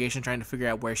interrogation, trying to figure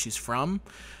out where she's from.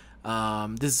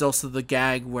 This is also the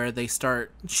gag where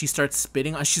she starts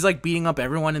spitting. She's like beating up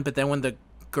everyone, but then when the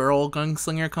girl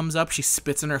gunslinger comes up, she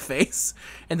spits in her face,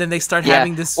 and then they start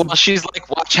having this. Well, she's like,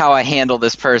 "Watch how I handle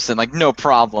this person." Like, no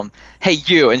problem. Hey,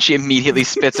 you, and she immediately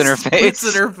spits in her face.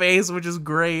 Spits in her face, which is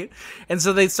great. And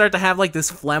so they start to have like this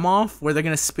phlegm off where they're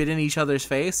gonna spit in each other's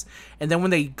face, and then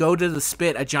when they go to the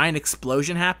spit, a giant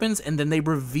explosion happens, and then they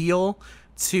reveal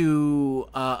to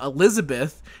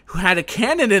Elizabeth, who had a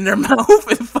cannon in her mouth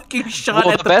and fucking shot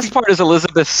at the best part is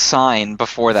Elizabeth's sign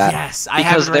before that. Yes,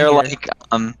 because they're like,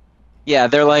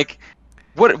 they're like,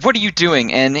 what are you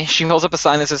doing? And she holds up a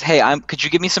sign that says, "Hey, could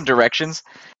you give me some directions?"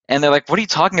 And they're like, "What are you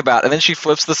talking about?" And then she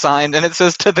flips the sign, and it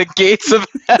says, "To the gates of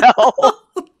hell."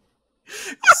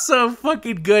 So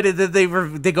fucking good. And then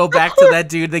they go back to that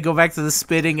dude, they go back to the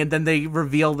spitting, and then they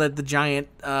reveal that the giant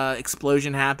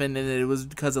explosion happened and it was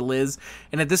because of Liz.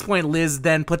 And at this point, Liz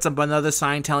then puts up another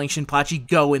sign telling Shinpachi,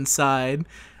 "Go inside,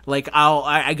 like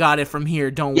I got it from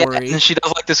here, don't worry." And she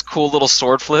does like this cool little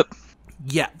sword flip.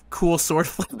 Yeah, cool sword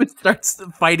flip, and starts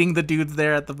fighting the dudes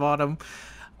there at the bottom.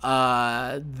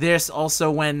 There's also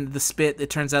when the spit, it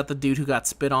turns out the dude who got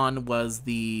spit on was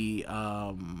the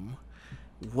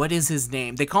what is his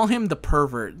name? They call him the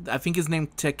pervert. I think his name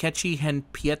Takechi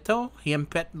Hiempieto.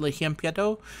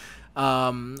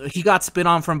 He got spit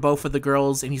on from both of the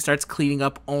girls, and he starts cleaning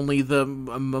up only the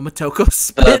Motoko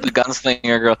spit. The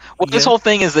gunslinger girl. Well, this whole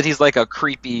thing is that he's like a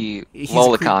creepy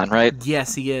lolicon, right?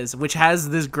 Yes, he is. Which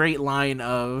has this great line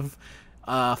of,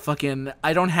 fucking,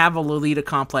 "I don't have a Lolita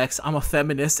complex, I'm a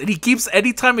feminist." And he keeps,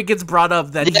 anytime it gets brought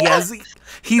up that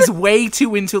he's way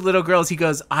too into little girls, he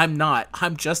goes, "I'm not,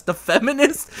 I'm just a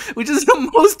feminist," which is the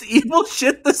most evil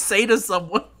shit to say to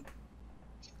someone.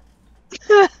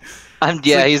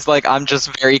 He's like, "I'm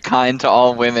just very kind to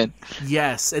all women."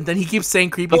 Yes, and then he keeps saying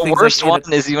creepy things. The worst one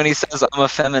is when he says, "I'm a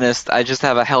feminist, I just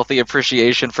have a healthy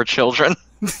appreciation for children."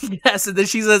 Yes, and then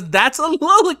she says, "That's a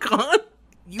lolicon."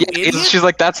 She's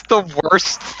like, "That's the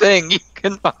worst thing you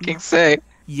can fucking say."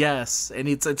 Yes, and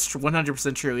it's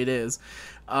 100% true. It is.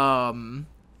 I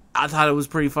thought it was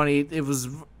pretty funny. It was.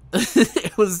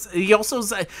 It was. He also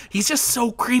said he's just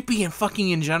so creepy and fucking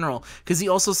in general, because he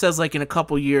also says like in a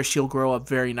couple years she'll grow up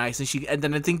very nice, and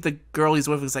then I think the girl he's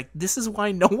with is like, "This is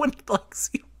why no one likes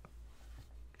you."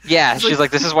 Yeah, she's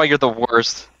like, "This is why you're the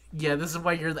worst." Yeah, this is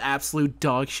why you're the absolute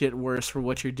dog shit worst for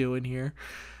what you're doing here.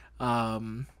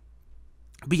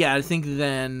 But yeah, I think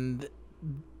then,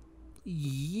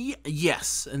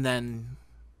 yes, and then,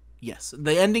 yes,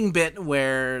 the ending bit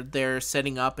where they're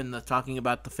setting up and talking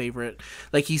about the favorite,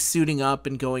 like he's suiting up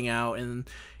and going out, and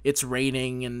it's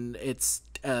raining, and it's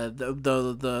the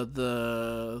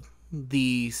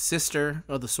sister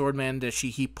of the swordman that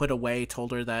he put away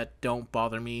told her that, "Don't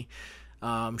bother me."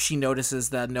 She notices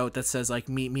that note that says like,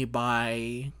 "Meet me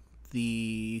by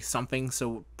the something,"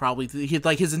 so probably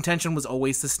his intention was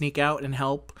always to sneak out and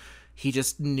help. He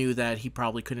just knew that he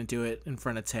probably couldn't do it in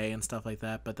front of Tay and stuff like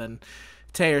that. But then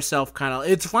Tay herself kind of,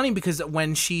 it's funny because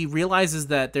when she realizes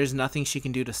that there's nothing she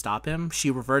can do to stop him,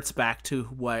 she reverts back to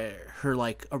what her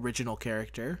like original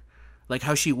character, like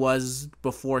how she was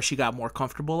before she got more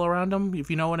comfortable around him, if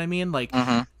you know what I mean. Like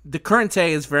the current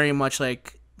Tay is very much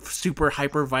like super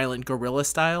hyper violent gorilla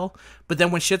style, but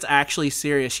then when shit's actually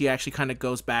serious, she actually kind of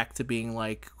goes back to being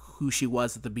like who she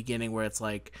was at the beginning, where it's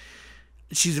like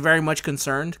she's very much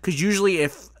concerned, because usually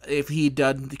if he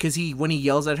done, because when he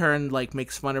yells at her and like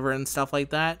makes fun of her and stuff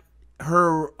like that,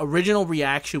 her original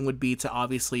reaction would be to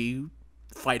obviously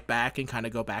fight back and kind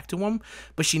of go back to him,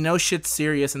 but she knows shit's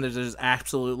serious and there's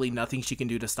absolutely nothing she can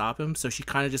do to stop him, so she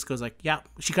kind of just goes like, yeah,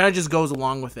 she kind of just goes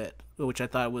along with it, which I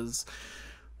thought was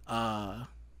a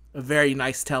very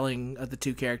nice telling of the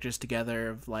two characters together,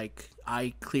 of like,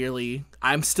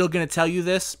 I'm still going to tell you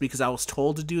this because I was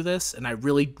told to do this, and I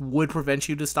really would prevent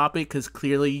you to stop it because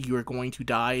clearly you're going to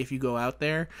die if you go out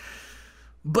there,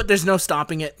 but there's no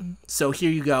stopping it, so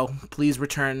here you go, please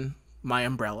return my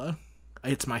umbrella,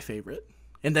 it's my favorite.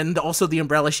 And then also the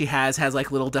umbrella she has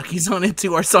like little duckies on it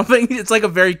too or something. It's like a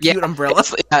very cute umbrella.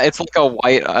 It's like a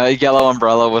white yellow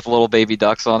umbrella with little baby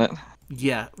ducks on it.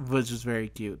 Yeah, which was very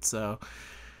cute. So,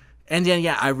 and then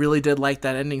yeah, I really did like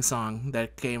that ending song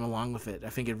that came along with it. I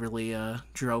think it really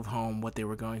drove home what they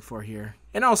were going for here.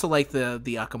 And I also like the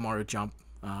Akamaru jump.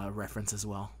 reference as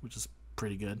well, which is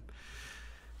pretty good.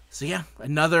 So yeah,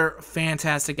 another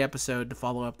fantastic episode to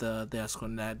follow up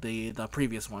the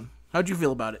previous one. How'd you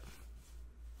feel about it?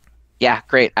 Yeah,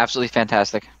 great, absolutely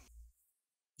fantastic.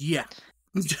 Yeah,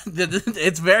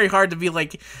 it's very hard to be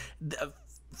like,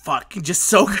 fuck, just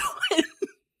so good.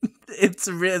 It's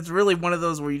really one of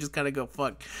those where you just kind of go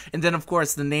fuck. And then of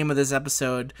course the name of this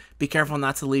episode, "Be careful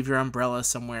not to leave your umbrella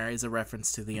somewhere," is a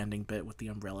reference to the ending bit with the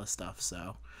umbrella stuff.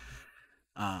 So,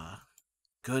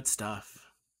 good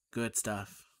stuff, good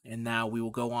stuff. And now we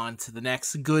will go on to the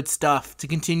next good stuff to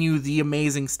continue the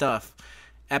amazing stuff.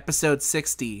 Episode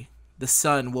 60, "The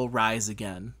Sun Will Rise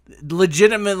Again."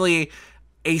 Legitimately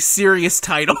a serious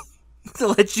title to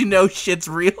let you know shit's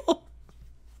real.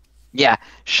 Yeah,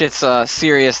 shit's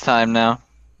serious time now.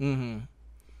 Mm-hmm.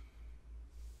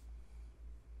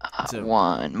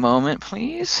 One moment,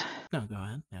 please. No, go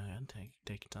ahead. Go ahead.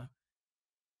 Take your time.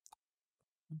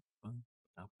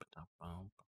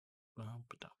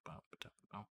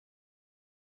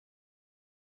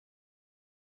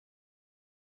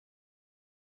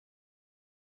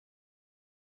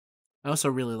 I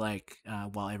also really like,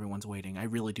 while everyone's waiting, I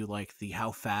really do like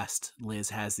how fast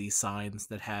Liz has these signs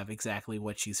that have exactly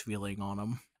what she's feeling on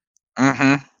them.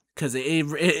 Mm-hmm. Because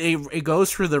it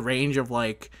goes through the range of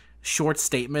like short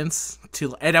statements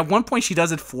and at one point she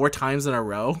does it 4 times in a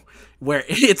row, where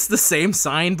it's the same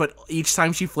sign, but each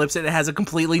time she flips it, it has a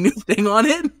completely new thing on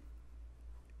it.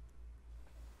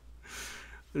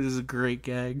 This is a great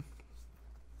gag.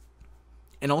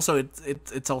 And also,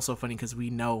 it's also funny because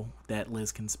we know that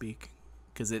Liz can speak,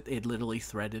 because it literally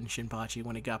threatened Shinpachi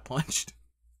when it got punched.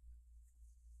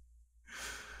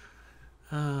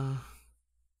 Okay,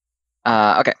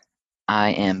 I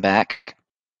am back.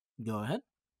 Go ahead.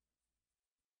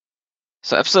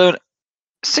 So episode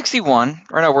 61,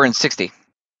 or no, we're in 60.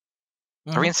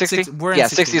 Mm-hmm. Are we in 60? We're in yeah,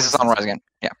 60 is the sunrise again.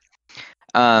 Yeah.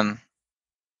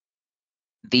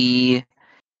 The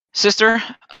sister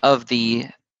of the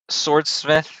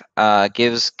swordsmith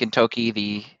gives Gintoki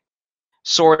the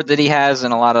sword that he has,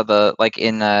 and a lot of the, like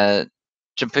in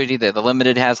Jimputi, the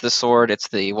limited has this sword. It's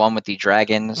the one with the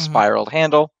dragon spiraled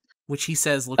handle, which he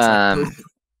says looks like poop.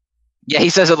 Yeah, he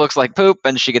says it looks like poop,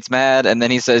 and she gets mad, and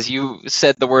then he says, "You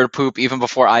said the word poop even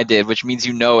before I did," which means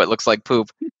you know it looks like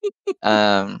poop.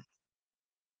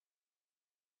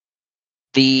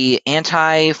 The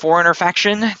anti-foreigner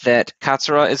faction that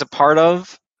Katsura is a part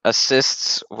of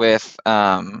assists with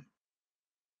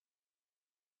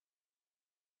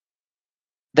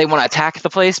they want to attack the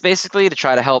place basically to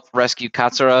try to help rescue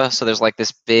Katsura. So there's like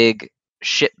this big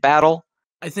shit battle.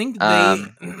 I think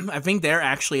they're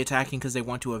actually attacking because they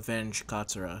want to avenge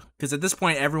Katsura. Because at this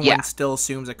point, everyone still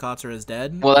assumes that Katsura is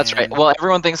dead. Well, that's right. Well,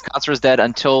 everyone thinks Katsura is dead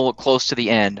until close to the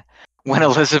end, when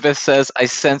Elizabeth says, "I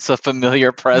sense a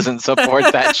familiar presence aboard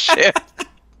that ship."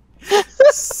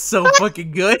 So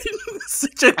fucking good.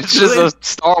 It's just a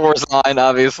Star Wars line,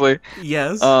 obviously.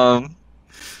 Yes.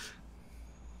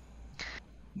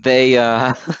 They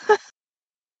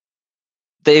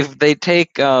they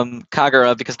take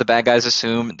Kagura because the bad guys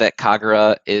assume that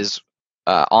Kagura is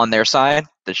on their side,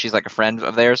 that she's like a friend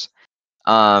of theirs.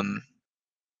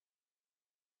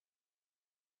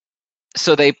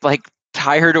 So they like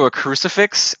tie her to a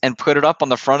crucifix and put it up on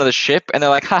the front of the ship, and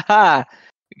they're like, "Haha,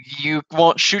 you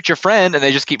won't shoot your friend," and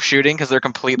they just keep shooting because they're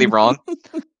completely wrong.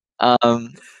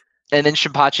 And then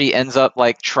Shinpachi ends up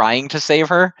like trying to save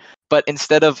her, but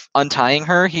instead of untying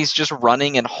her, he's just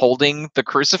running and holding the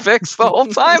crucifix the whole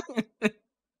time.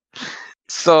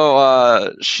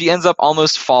 So she ends up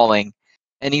almost falling,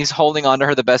 and he's holding on to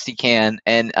her the best he can,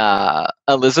 and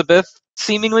Elizabeth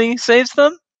seemingly saves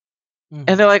them.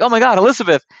 And they're like, "Oh my god,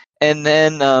 Elizabeth!" And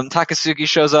then Takasugi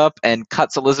shows up and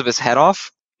cuts Elizabeth's head off.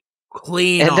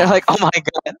 Clean and off. They're like, "Oh my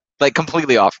god," like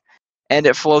completely off. And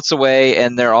it floats away,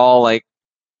 and they're all like,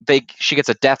 she gets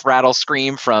a death rattle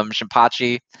scream from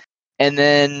Shinpachi, and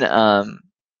then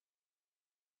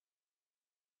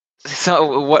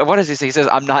so what does he say? He says,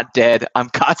 "I'm not dead, I'm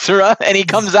Katsura," and he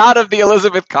comes out of the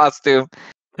Elizabeth costume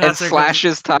and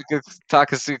slashes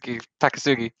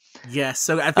Takasugi. Yes,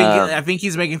 so I think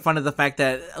he's making fun of the fact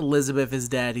that Elizabeth is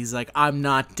dead. He's like, "I'm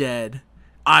not dead,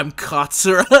 I'm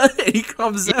Katsura." And he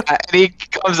comes out. And he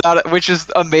comes out, which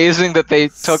is amazing that they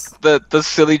took the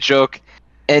silly joke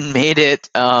and made it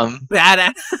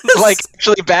badass, like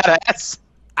actually badass.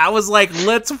 I was like,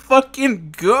 let's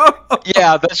fucking go.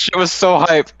 Yeah, that shit was so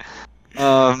hype.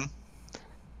 And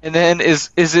then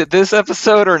is it this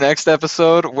episode or next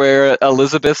episode where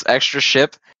Elizabeth's extra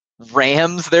ship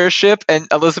rams their ship and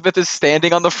Elizabeth is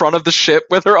standing on the front of the ship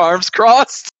with her arms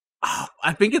crossed? Oh,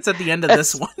 I think it's at the end of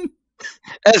this one.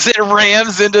 as it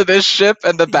rams into this ship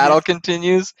and the battle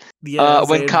continues. Yeah,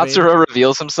 When Katsura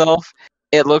reveals himself,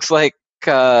 it looks like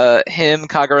him,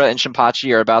 Kagura, and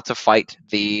Shinpachi are about to fight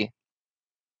the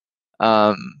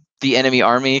enemy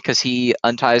army because he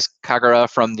unties Kagura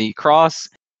from the cross,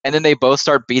 and then they both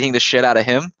start beating the shit out of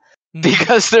him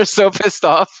because they're so pissed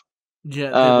off.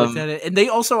 Yeah, they looked at it, and they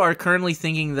also are currently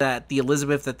thinking that the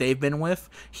Elizabeth that they've been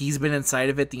with, he's been inside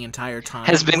of it the entire time.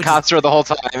 Has been Katsura the whole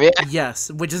time, yeah.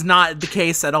 Yes, which is not the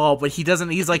case at all. But he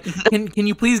doesn't. He's like, can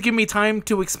you please give me time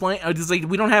to explain? He's like,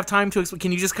 we don't have time to explain.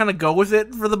 Can you just kind of go with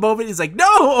it for the moment? He's like,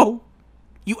 no,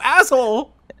 you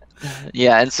asshole.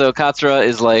 Yeah, and so Katsura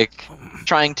is like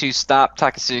trying to stop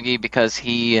Takasugi because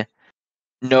he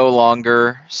no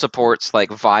longer supports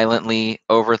like violently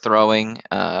overthrowing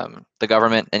the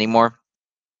government anymore.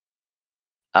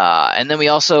 And then we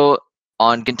also,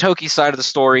 on Gintoki's side of the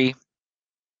story,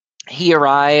 he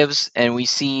arrives and we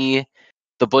see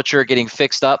the butcher getting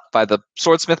fixed up by the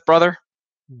swordsmith brother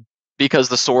because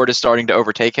the sword is starting to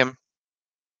overtake him.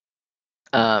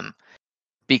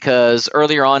 Because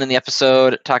earlier on in the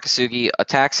episode, Takasugi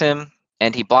attacks him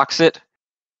and he blocks it.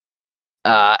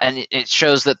 And it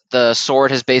shows that the sword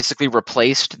has basically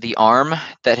replaced the arm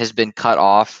that has been cut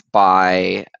off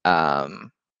by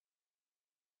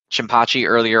Shinpachi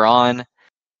earlier on,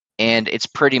 and it's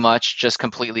pretty much just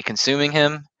completely consuming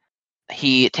him.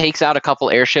 He takes out a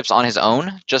couple airships on his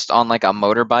own, just on like a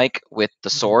motorbike with the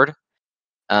sword.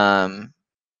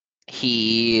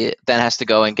 He then has to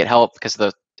go and get help because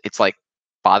it's like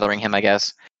bothering him, I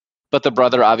guess. But the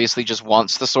brother obviously just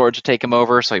wants the sword to take him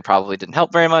over, so he probably didn't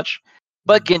help very much.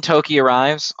 But Gintoki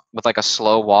arrives with like a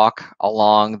slow walk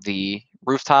along the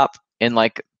rooftop in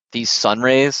like these sun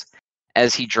rays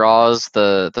as he draws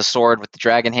the sword with the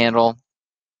dragon handle.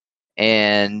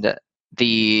 And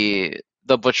the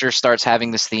butcher starts having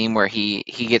this theme where he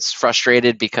gets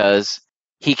frustrated because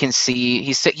he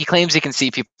claims he can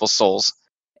see people's souls,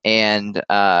 and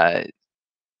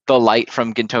the light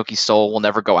from Gintoki's soul will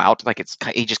never go out. Like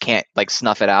he just can't like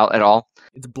snuff it out at all.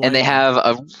 And they have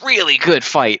a really good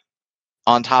fight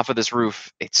on top of this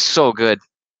roof. It's so good.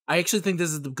 I actually think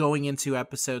this is going into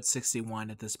episode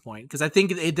 61 at this point, because I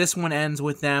think this one ends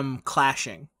with them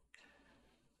clashing.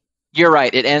 You're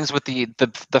right. It ends with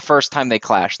the first time they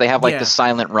clash. They have like the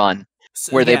silent run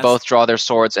where they both draw their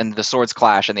swords and the swords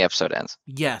clash and the episode ends.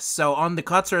 Yes. So on the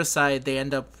Katsura side, they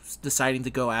end up deciding to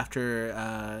go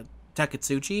after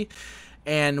Takatsuchi.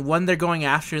 And when they're going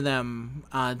after them,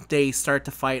 they start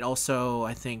to fight also,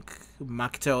 I think,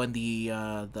 Makoto and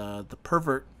the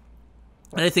pervert.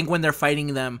 And I think when they're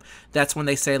fighting them, that's when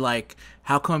they say, like,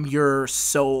 how come you're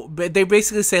so... They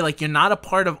basically say, like, you're not a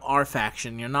part of our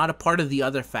faction. You're not a part of the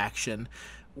other faction.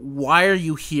 Why are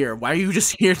you here? Why are you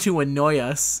just here to annoy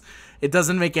us? It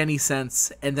doesn't make any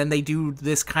sense. And then they do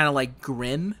this kind of, like,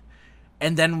 grin.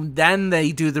 And then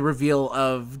they do the reveal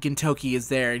of Gintoki is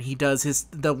there, and he does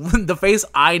the face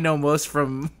I know most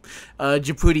from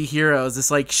Djibouti Heroes, this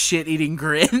like shit-eating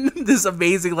grin, this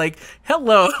amazing like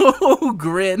hello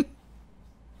grin.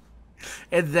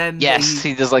 And then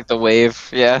he does like the wave,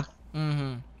 yeah.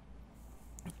 And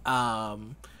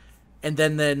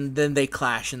then they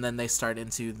clash, and then they start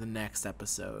into the next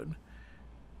episode.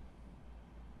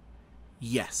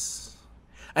 Yes.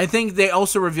 I think they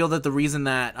also revealed that the reason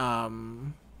that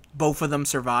both of them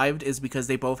survived is because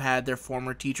they both had their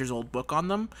former teacher's old book on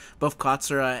them, both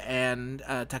Katsura and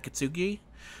Takatsuki.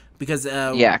 Because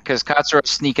because Katsura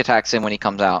sneak attacks him when he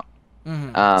comes out,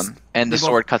 and the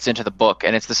sword cuts into the book,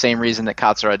 and it's the same reason that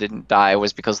Katsura didn't die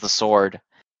was because the sword,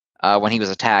 when he was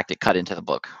attacked, it cut into the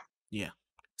book. Yeah.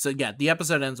 So yeah, the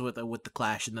episode ends with the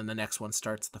clash, and then the next one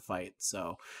starts the fight.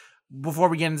 So. Before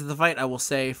we get into the fight, I will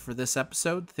say for this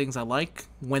episode, things I like.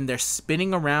 When they're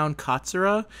spinning around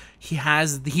Katsura,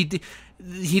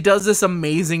 he does this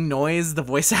amazing noise. The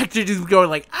voice actor just going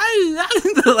like,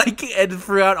 like, and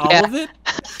throughout all of it.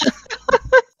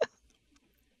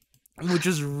 Which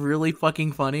is really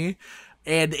fucking funny.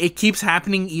 And it keeps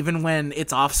happening even when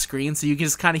it's off screen, so you can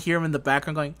just kind of hear him in the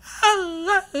background going,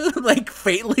 like,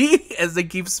 faintly, as they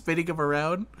keep spinning him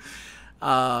around.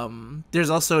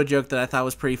 There's also a joke that I thought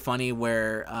was pretty funny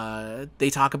where they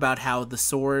talk about how the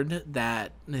sword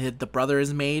that the brother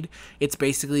has made, it's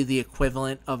basically the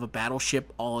equivalent of a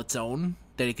battleship all its own,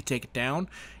 that he could take it down.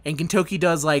 And Gintoki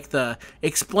does like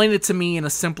explain it to me in a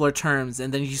simpler terms,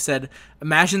 and then he said,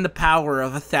 imagine the power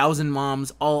of 1,000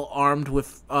 moms all armed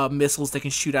with missiles that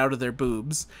can shoot out of their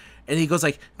boobs. And he goes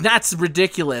like, that's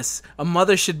ridiculous. A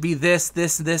mother should be this,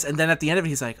 this, this. And then at the end of it,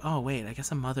 he's like, oh, wait, I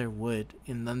guess a mother would,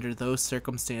 under those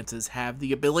circumstances, have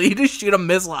the ability to shoot a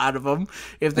missile out of them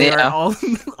if they are all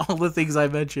the things I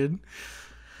mentioned.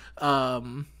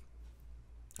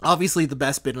 Obviously, the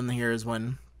best bit in here is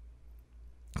when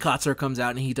Katsura comes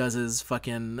out and he does his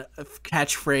fucking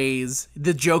catchphrase,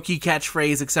 the jokey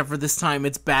catchphrase, except for this time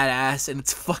it's badass and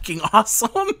it's fucking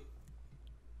awesome.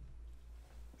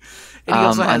 And he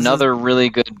also has Another really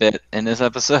good bit in this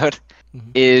episode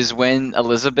is when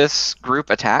Elizabeth's group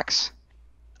attacks.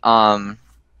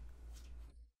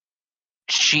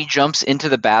 She jumps into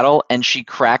the battle and she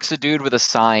cracks a dude with a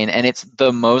sign, and it's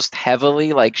the most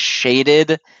heavily like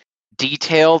shaded,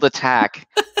 detailed attack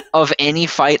of any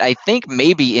fight I think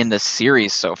maybe in the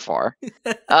series so far.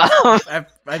 I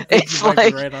think it's you might be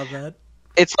like right on that.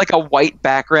 it's like a white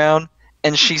background,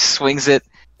 and she swings it,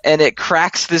 and it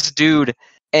cracks this dude,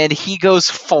 and he goes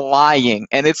flying,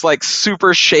 and it's like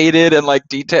super shaded and like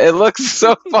detailed. It looks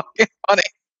so fucking funny.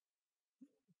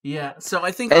 Yeah, so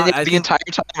I think And I the think entire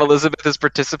time Elizabeth is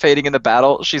participating in the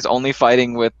battle, she's only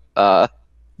fighting with the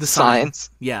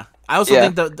signs. Yeah, I also Yeah.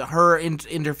 think that her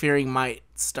interfering might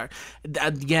start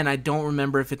again. I don't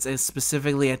remember if it's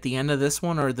specifically at the end of this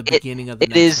one or the beginning of the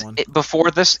next one. Before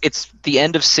this. It's the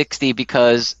end of 60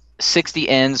 because 60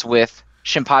 ends with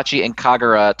Shinpachi and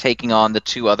Kagura taking on the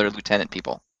two other lieutenant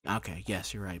people. Okay,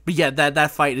 yes, you're right. But yeah, that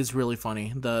fight is really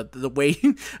funny. The way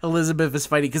Elizabeth is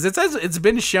fighting, because it's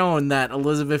been shown that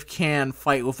Elizabeth can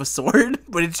fight with a sword,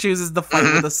 but it chooses to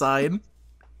fight with a sign.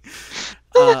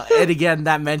 And again,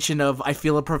 that mention of I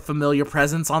feel a familiar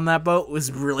presence on that boat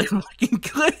was really fucking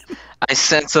good. I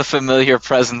sense a familiar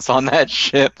presence on that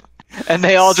ship. And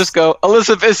they all just go,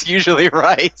 Elizabeth's usually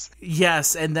right.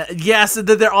 Yes, and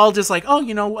they're all just like, oh,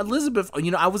 Elizabeth,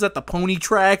 I was at the pony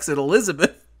tracks at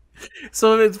Elizabeth.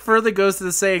 So it further goes to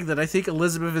the saying that I think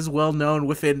Elizabeth is well known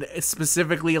within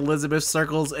specifically Elizabeth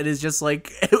circles, and is just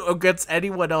like, against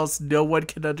anyone else, no one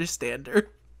can understand her.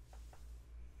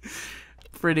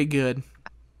 Pretty good.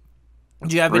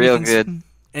 Do you have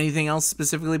anything else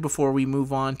specifically before we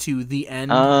move on to the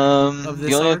end of this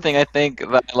The only arc? thing I think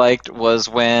that I liked was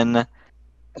when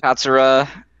Katsura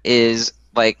is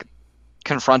like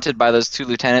confronted by those two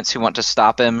lieutenants who want to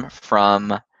stop him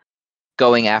from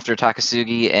going after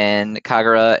Takasugi, and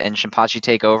Kagura and Shinpachi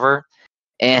take over,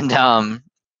 and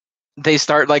they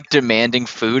start like demanding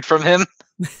food from him.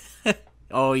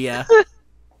 Oh yeah.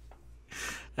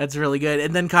 That's really good.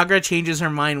 And then Kagura changes her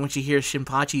mind when she hears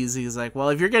Shinpachi's. He's like, well,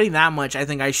 if you're getting that much, I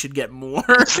think I should get more.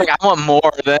 It's like, I want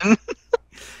more then.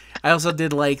 I also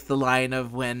did like the line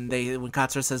of when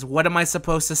Katsura says, what am I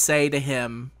supposed to say to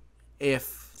him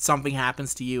if something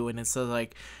happens to you? And it's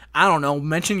like, I don't know,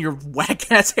 mention your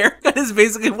whack-ass haircut is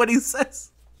basically what he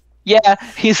says. Yeah,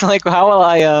 he's like, how will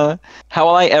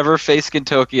I ever face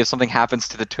Gintoki if something happens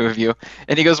to the two of you?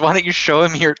 And he goes, why don't you show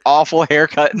him your awful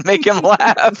haircut and make him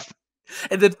laugh?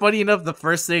 And then, funny enough, the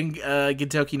first thing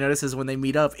Gintoki notices when they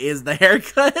meet up is the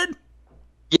haircut.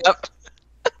 Yep.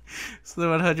 So they're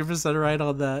 100% right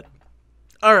on that.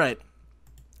 Alright.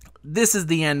 This is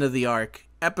the end of the arc.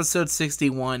 Episode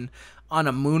 61. On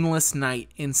a moonless night,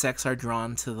 insects are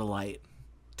drawn to the light.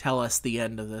 Tell us the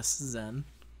end of this, Zen.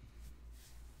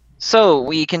 So,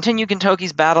 we continue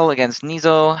Gintoki's battle against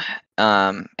Nizo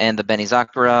and the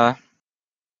Benizakura.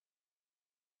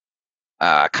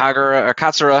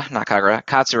 Katsura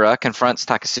confronts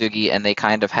Takasugi, and they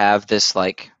kind of have this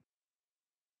like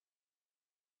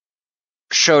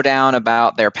showdown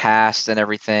about their past and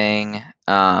everything.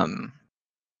 Kagura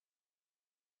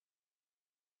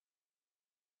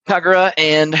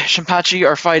and Shinpachi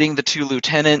are fighting the two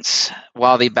lieutenants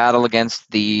while the battle against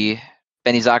the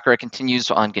Benizakura continues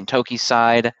on Gintoki's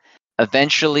side.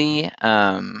 Eventually,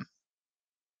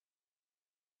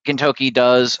 Gintoki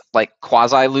does like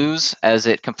quasi lose as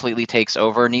it completely takes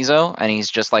over Nizo, and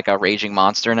he's just like a raging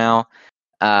monster now.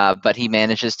 But he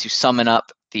manages to summon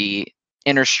up the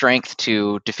inner strength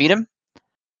to defeat him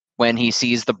when he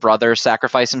sees the brother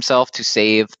sacrifice himself to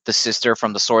save the sister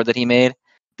from the sword that he made,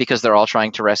 because they're all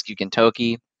trying to rescue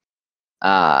Gintoki.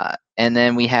 And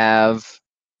then we have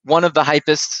one of the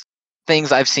hypest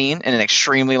things I've seen in an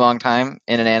extremely long time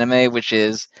in an anime, which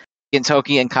is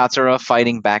Gintoki and Katsura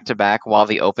fighting back-to-back while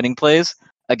the opening plays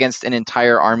against an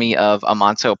entire army of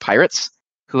Amanto pirates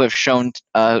who have shown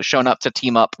up to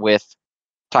team up with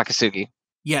Takasugi.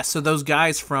 Yeah, so those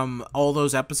guys from all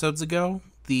those episodes ago,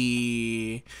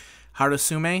 the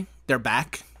Harusume, they're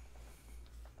back.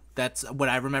 That's what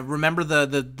I remember. Remember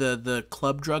the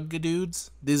club drug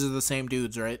dudes? These are the same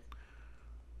dudes, right?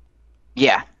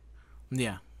 Yeah.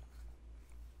 Yeah.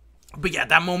 But yeah,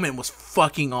 that moment was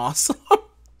fucking awesome.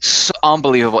 So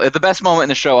unbelievable. The best moment in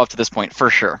the show up to this point, for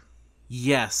sure.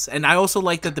 Yes, and I also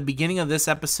liked at the beginning of this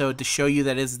episode to show you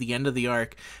that is the end of the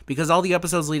arc, because all the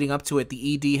episodes leading up to it,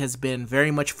 the ED has been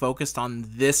very much focused on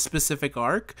this specific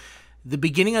arc. The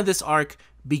beginning of this arc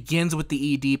begins with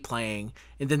the ED playing,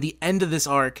 and then the end of this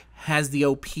arc has the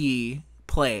OP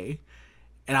play,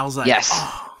 and I was like, Yes.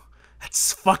 oh,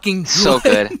 that's fucking good. So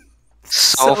good.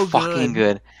 So So fucking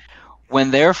good.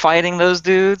 When they're fighting those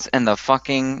dudes and the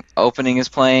fucking opening is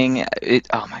playing,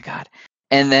 oh my god.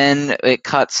 And then it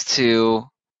cuts to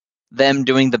them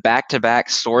doing the back-to-back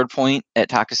sword point at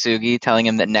Takasugi, telling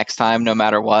him that next time, no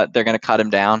matter what, they're going to cut him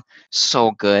down.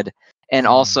 So good. And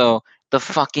also, the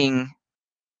fucking...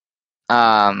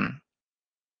 where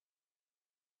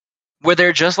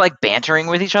they're just, like, bantering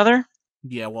with each other.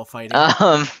 Yeah, while fighting.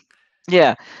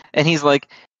 Yeah. And he's like...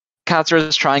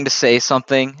 Katsura's trying to say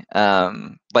something,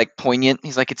 like, poignant.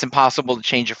 He's like, it's impossible to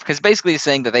change it. Because basically he's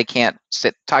saying that they can't...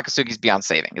 Takasugi's beyond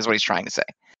saving, is what he's trying to say.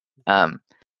 And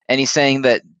he's saying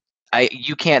that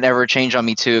you can't ever change on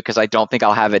me too, because I don't think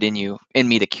I'll have it in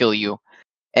me to kill you.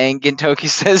 And Gintoki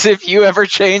says, if you ever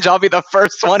change, I'll be the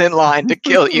first one in line to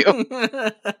kill you.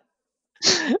 And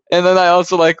then I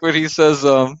also like when he says,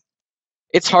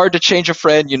 it's hard to change a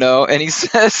friend, you know. And he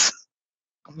says,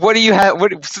 what do you have?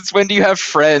 Since when do you have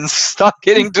friends? Stop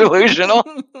getting delusional.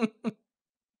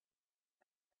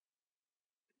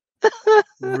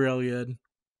 Real good.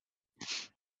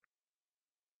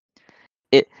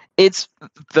 It's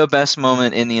the best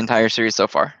moment in the entire series so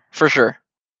far, for sure.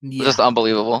 Yeah. Just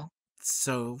unbelievable.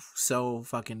 So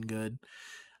fucking good.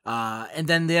 And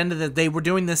then the end of they were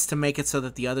doing this to make it so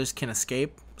that the others can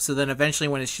escape. So then eventually,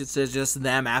 when it's just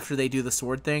them after they do the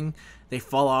sword thing, they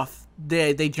fall off.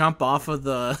 They jump off of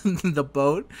the the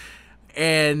boat,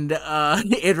 and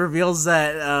it reveals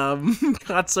that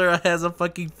Katsura has a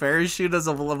fucking parachute as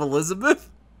of Elizabeth.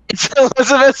 It's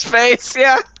Elizabeth's face,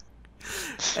 yeah.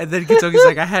 And then Kitoki's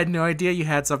like, I had no idea you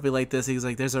had something like this. He's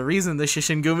like, there's a reason the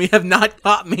Shishingumi have not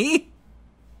caught me.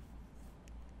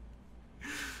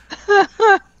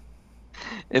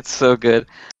 It's so good.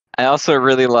 I also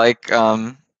really like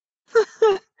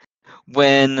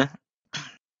when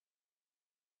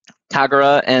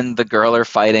Kagura and the girl are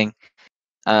fighting,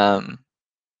 and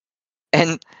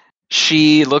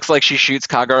she looks like she shoots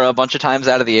Kagura a bunch of times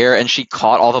out of the air, and she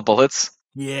caught all the bullets.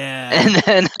 Yeah. And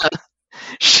then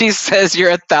she says,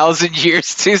 "You're 1,000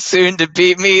 years too soon to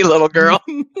beat me, little girl."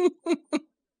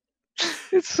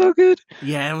 It's so good.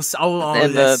 Yeah, it was.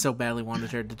 I so badly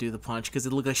wanted her to do the punch because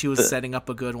it looked like she was setting up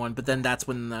a good one. But then that's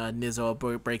when Nizo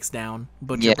breaks down.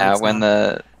 Butcher breaks when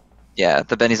down.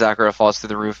 the Benizakura falls through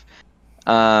the roof.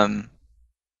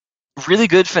 Really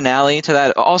good finale to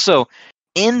that. Also,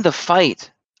 in the fight,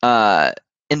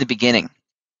 in the beginning,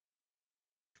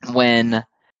 when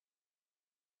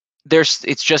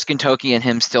it's just Gintoki and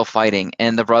him still fighting,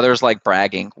 and the brothers like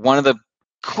bragging. One of the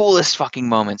coolest fucking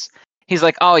moments. He's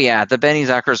like, "Oh yeah, the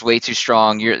Benizakura is way too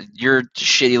strong. Your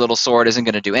shitty little sword isn't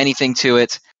going to do anything to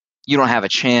it. You don't have a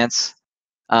chance."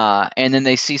 And then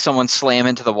they see someone slam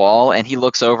into the wall, and he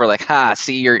looks over like, "Ha!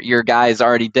 See, your guy is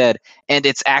already dead." And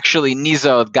it's actually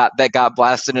Nizo that got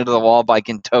blasted into the wall by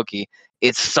Gintoki.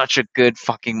 It's such a good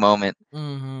fucking moment.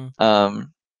 Mm-hmm.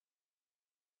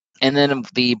 And then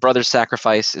the brother's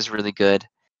sacrifice is really good.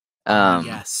 Oh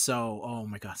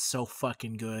my god, so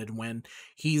fucking good when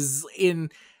he's in.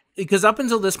 Because up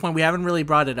until this point, we haven't really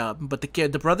brought it up, but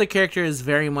the brother character has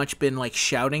very much been like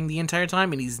shouting the entire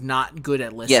time, and he's not good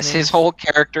at listening. Yes, his whole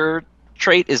character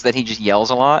trait is that he just yells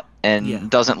a lot and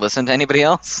doesn't listen to anybody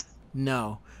else.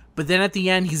 No, but then at the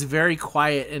end, he's very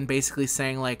quiet and basically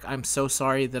saying like, "I'm so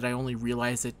sorry that I only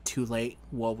realized it too late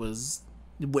what was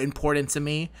important to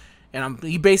me," and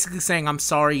he basically saying, "I'm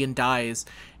sorry," and dies.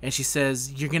 And she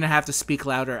says, "You're gonna have to speak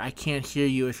louder. I can't hear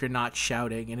you if you're not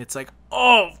shouting." And it's like,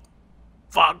 oh.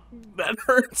 Fuck, that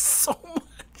hurts so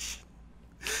much.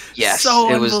 Yes,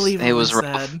 so it was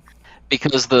rough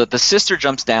because the sister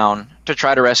jumps down to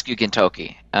try to rescue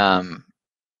Gintoki,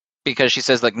 because she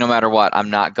says like, no matter what, I'm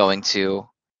not going to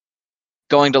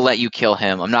let you kill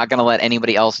him. I'm not going to let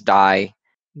anybody else die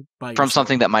from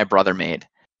something that my brother made.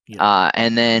 Yeah.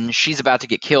 And then she's about to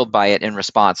get killed by it in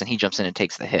response, and he jumps in and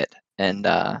takes the hit. And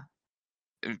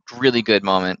really good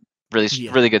moment,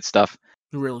 really good stuff.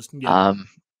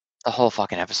 The whole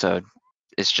fucking episode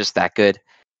is just that good.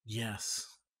 Yes.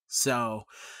 So,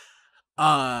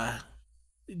 yeah,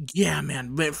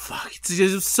 man, but fuck, it's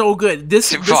just so good.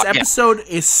 This episode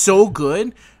is so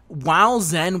good. While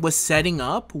Zen was setting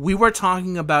up, we were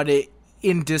talking about it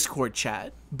in Discord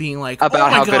chat, being like,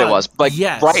 about how good it was. Like,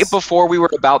 right before we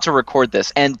were about to record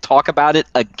this and talk about it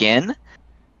again,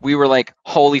 we were like,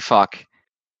 holy fuck,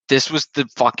 this was the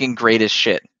fucking greatest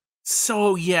shit.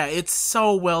 So yeah, it's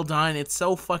so well done. It's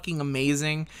so fucking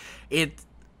amazing. It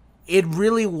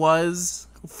really was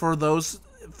for those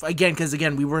again, because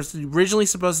again, we were originally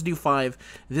supposed to do 5.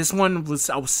 This one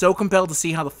I was so compelled to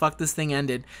see how the fuck this thing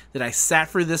ended that I sat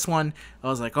for this one. I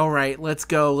was like, all right, let's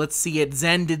go, let's see it.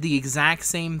 Zen did the exact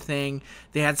same thing.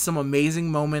 They had some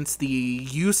amazing moments. The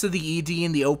use of the ED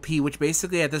and the OP, which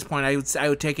basically at this point I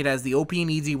would take it as the OP and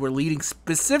ED were leading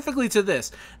specifically to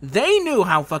this. They knew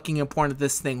how fucking important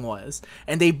this thing was,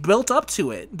 and they built up to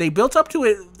it. They built up to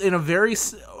it in a very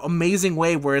amazing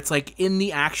way, where it's like in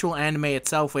the actual anime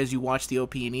itself as you watch the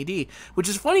OP and ED, which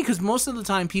is funny because most of the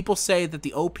time people say that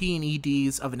the OP and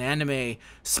EDs of an anime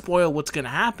spoil what's going to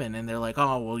happen, and they're like,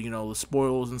 oh well, you know, the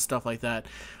spoils and stuff like that.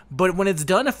 But when it's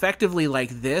done effectively like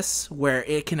this, where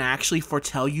it can actually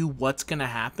foretell you what's going to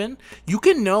happen, you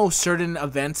can know certain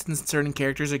events and certain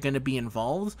characters are going to be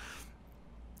involved.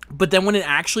 But then when it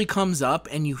actually comes up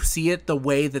and you see it the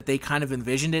way that they kind of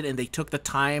envisioned it, and they took the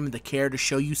time and the care to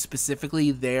show you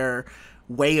specifically their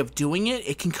way of doing it,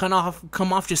 it can come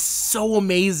off just so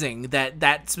amazing.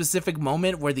 That specific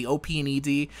moment where the OP and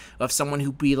ED of someone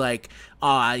who be like,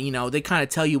 you know, they kind of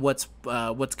tell you what's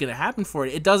gonna happen for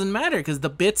it. It doesn't matter because the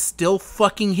bits still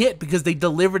fucking hit because they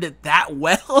delivered it that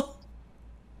well.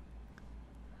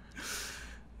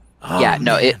 Yeah,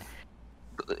 no,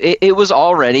 it was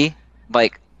already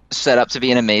like set up to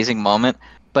be an amazing moment,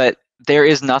 but there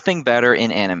is nothing better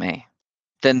in anime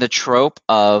than the trope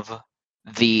of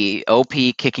the OP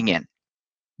kicking in.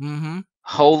 Mm-hmm.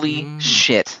 Holy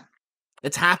shit.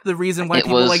 It's half the reason why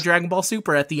people like Dragon Ball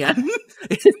Super at the end.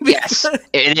 Yes,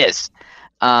 it is.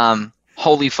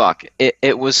 Holy fuck.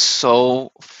 It was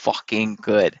so fucking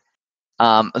good.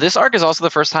 This arc is also the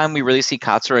first time we really see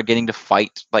Katsura getting to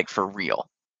fight like for real.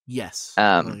 Yes.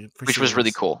 Which was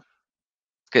really cool.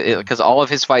 Because all of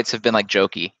his fights have been like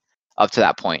jokey up to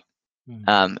that point.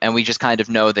 And we just kind of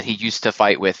know that he used to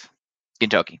fight with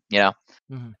Gintoki, you know?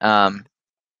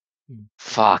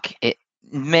 Fuck it,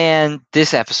 man.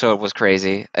 This episode was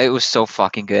crazy. It was so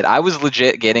fucking good. I was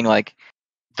legit getting like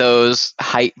those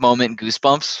hype moment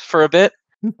goosebumps for a bit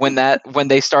when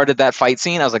they started that fight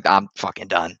scene. I was like, I'm fucking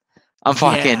done. I'm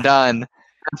fucking done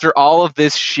after all of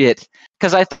this shit.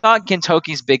 Because I thought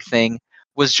Gintoki's big thing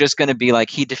was just going to be like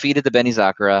he defeated the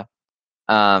Benizakura,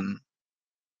 and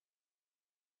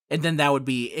then that would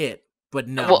be it. But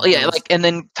no. Well, yeah, like and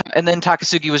then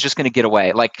Takasugi was just going to get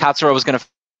away. Like Katsura was going to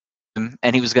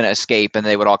and he was going to escape, and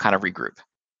they would all kind of regroup.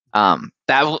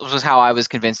 That was how I was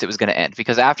convinced it was going to end,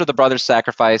 because after the brother's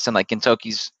sacrifice and like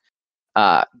Gintoki's,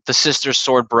 the sister's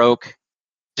sword broke,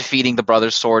 defeating the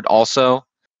brother's sword also,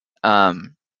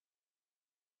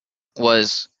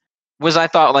 was I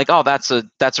thought like, oh, that's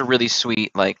a really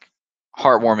sweet, like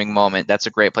heartwarming moment. That's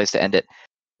a great place to end it.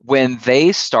 When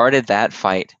they started that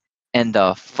fight and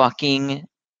the fucking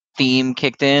theme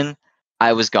kicked in,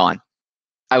 I was gone.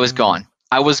 I was gone.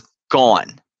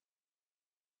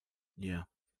 Yeah.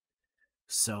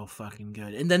 So fucking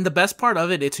good. And then the best part of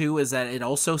it too is that it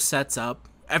also sets up,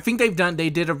 I think they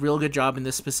did a real good job in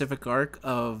this specific arc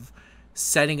of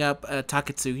setting up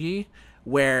Takatsugi,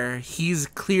 where he's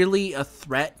clearly a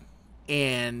threat,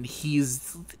 and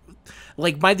he's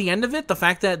like, by the end of it, the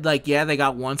fact that like, yeah, they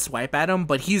got one swipe at him,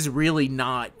 but he's really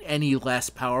not any less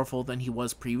powerful than he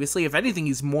was previously. If anything,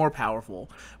 he's more powerful.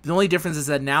 The only difference is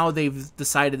that now they've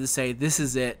decided to say, this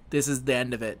is it. This is the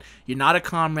end of it. You're not a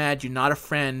comrade. You're not a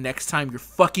friend. Next time you're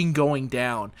fucking going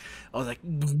down. I was like,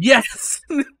 yes,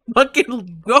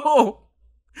 fucking go.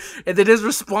 And then his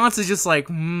response is just like,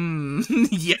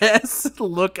 yes,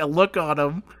 look on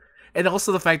him. And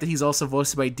also the fact that he's also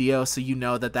voiced by Dio, so you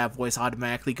know that voice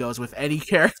automatically goes with any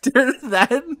character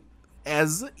that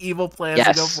has evil plans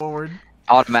to go forward.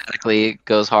 Automatically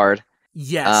goes hard.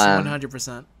 Yes,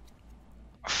 100%.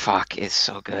 Fuck, it's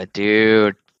so good,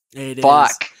 dude. It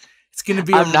fuck. Is. It's gonna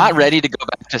be. I'm not ready to go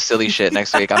back to silly shit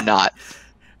next week. I'm not.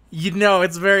 You know,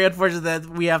 it's very unfortunate that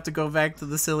we have to go back to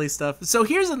the silly stuff. So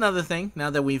here's another thing, now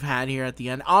that we've had here at the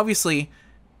end. Obviously,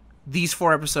 these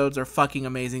 4 episodes are fucking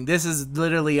amazing. This is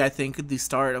literally, I think, the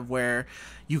start of where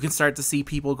you can start to see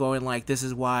people going like, this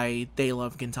is why they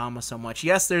love Gintama so much.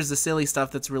 Yes, there's the silly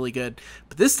stuff that's really good,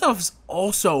 but this stuff's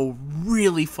also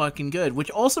really fucking good,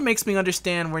 which also makes me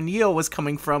understand where Neo was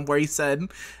coming from, where he said,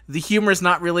 the humor's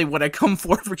not really what I come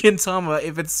for Gintama.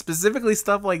 If it's specifically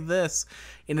stuff like this,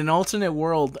 in an alternate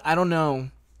world, I don't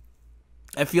know.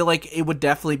 I feel like it would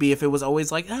definitely be if it was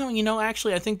always like, oh, you know,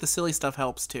 actually, I think the silly stuff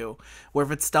helps too. Where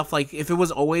if it's stuff like, if it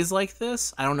was always like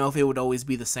this, I don't know if it would always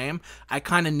be the same. I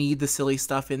kind of need the silly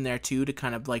stuff in there too to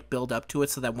kind of like build up to it,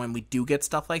 so that when we do get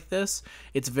stuff like this,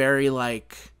 it's very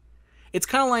like, it's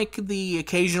kind of like the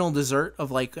occasional dessert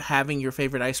of like having your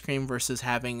favorite ice cream versus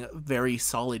having very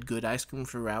solid good ice cream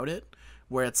throughout it,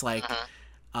 where it's like,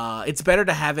 It's better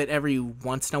to have it every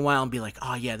once in a while and be like,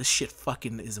 oh yeah, this shit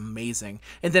fucking is amazing.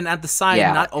 And then at the side,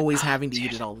 Yeah. not always having to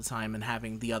eat it all the time and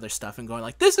having the other stuff and going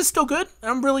like, this is still good.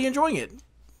 I'm really enjoying it.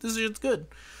 This is good.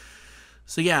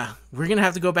 So yeah, we're going to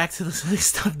have to go back to this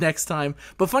stuff next time.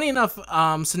 But funny enough,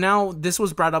 so now this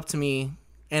was brought up to me,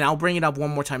 and I'll bring it up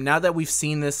one more time. Now that we've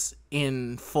seen this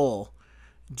in full,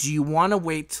 do you want to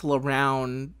wait till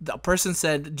around... The person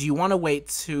said, do you want to wait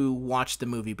to watch the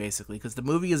movie, basically? Because the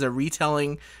movie is a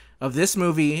retelling of this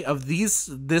movie, of this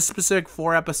specific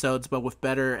 4 episodes, but with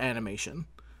better animation.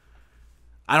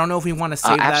 I don't know if we want to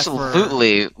save that for...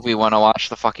 Absolutely, we want to watch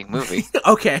the fucking movie.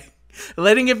 Okay.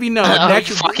 Letting it be known. Are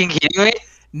you fucking kidding me?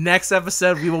 Next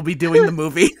episode, we will be doing the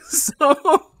movie.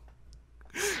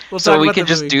 So we can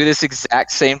just do this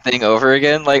exact same thing over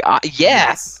again? Like,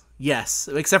 yeah! Yes.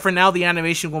 Except for now, the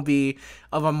animation will be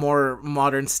of a more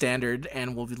modern standard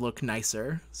and will look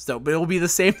nicer. But it will be the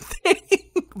same thing.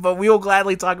 But we will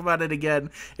gladly talk about it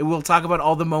again. And we'll talk about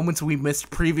all the moments we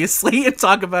missed previously and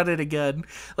talk about it again.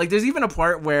 Like, there's even a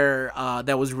part where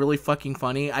that was really fucking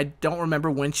funny. I don't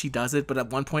remember when she does it, but at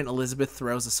one point, Elizabeth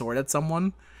throws a sword at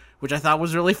someone, which I thought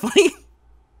was really funny.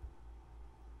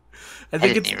 I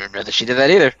didn't even know that she did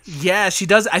that either. Yeah, she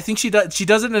does. I think she does. She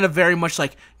does it in a very much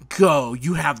like, go,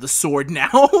 you have the sword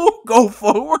now. Go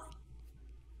forward.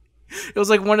 It was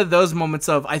like one of those moments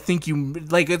of, I think you,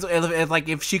 like, it's like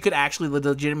if she could actually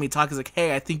legitimately talk, it's like,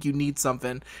 hey, I think you need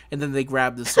something. And then they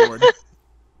grab the sword.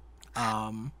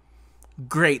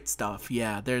 Great stuff.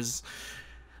 Yeah,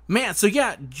 man, so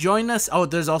yeah, join us. Oh,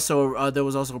 there was also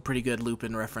a pretty good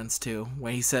Lupin reference too,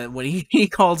 when he said, when he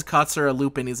called Katsura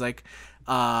Lupin, he's like,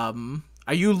 are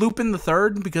you Lupin the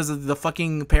Third because of the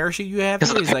fucking parachute you have?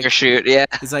 He's parachute, yeah.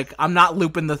 He's like, I'm not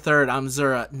Lupin the Third, I'm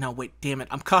Zura. No, wait, damn it,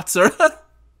 I'm Katsura.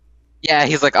 Yeah,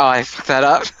 he's like, oh, I fucked that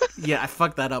up. Yeah, I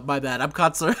fucked that up, my bad, I'm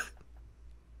Katsura.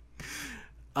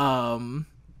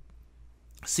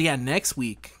 So yeah, next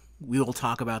week we will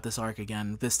talk about this arc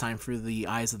again, this time through the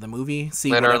eyes of the movie.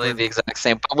 See literally the exact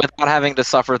same, but without having to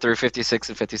suffer through 56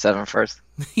 and 57 first.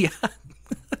 Yeah.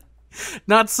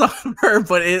 Not suffer,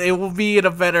 but it will be in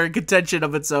a better contention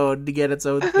of its own to get its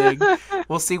own thing.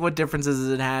 We'll see what differences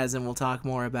it has, and we'll talk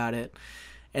more about it.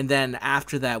 And then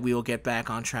after that, we will get back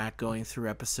on track going through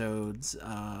episodes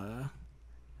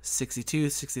 62,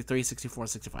 63, 64,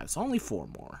 65. So only 4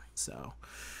 more. So,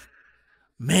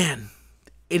 man,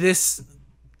 it is...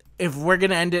 If we're going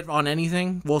to end it on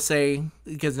anything, we'll say,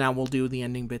 because now we'll do the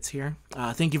ending bits here.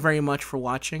 Thank you very much for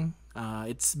watching.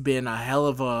 It's been a hell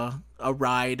of a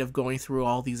ride of going through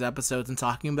all these episodes and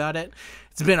talking about it.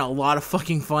 It's been a lot of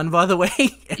fucking fun, by the way.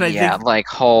 And I think, like,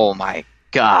 oh my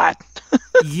god.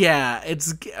 Yeah,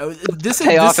 it's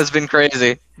payoff has been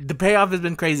crazy. The payoff has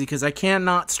been crazy because I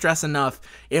cannot stress enough.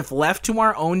 If left to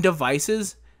our own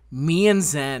devices, me and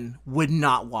Zen would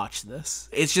not watch this.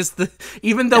 It's just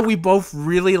even though we both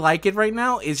really like it right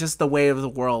now, it's just the way of the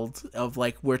world of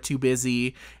like, we're too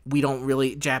busy. We don't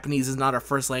really, Japanese is not our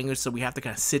first language, so we have to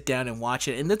kind of sit down and watch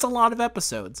it. And it's a lot of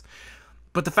episodes.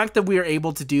 But the fact that we are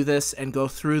able to do this and go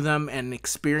through them and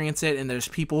experience it, and there's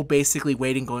people basically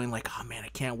waiting, going like, oh man, I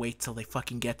can't wait till they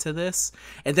fucking get to this.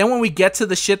 And then when we get to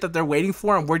the shit that they're waiting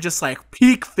for, and we're just like,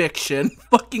 peak fiction,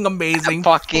 fucking amazing,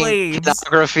 fucking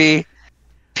pornography.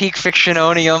 Peak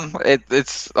fictiononium,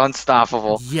 it's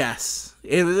unstoppable. Yes.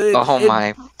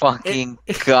 My fucking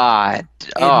god.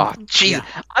 Oh, jeez. Yeah.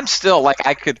 I'm still, like,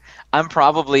 we're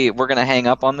going to hang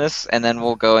up on this, and then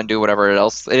we'll go and do whatever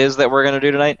else it is that we're going to do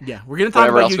tonight. Yeah, we're going to talk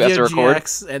about Yu-Gi-Oh!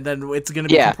 GX, and then it's going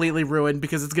to be completely ruined,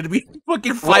 because it's going to be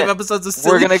fucking 5 episodes of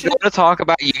silly We're going to talk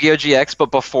about Yu-Gi-Oh! GX, but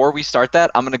before we start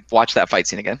that, I'm going to watch that fight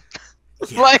scene again.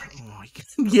 Yeah. Like...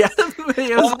 Yeah.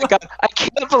 Oh my god! I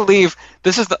can't believe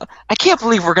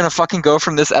we're gonna fucking go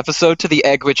from this episode to the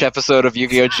Egg Witch episode of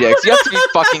Yu-Gi-Oh! GX. You have to be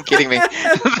fucking kidding me.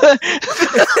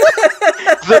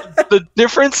 The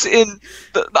difference in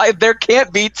there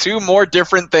can't be 2 more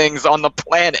different things on the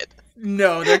planet.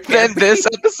 No, there can't than this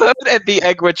episode and the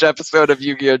Egg Witch episode of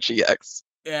Yu-Gi-Oh! GX.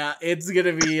 Yeah, it's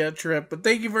gonna be a trip. But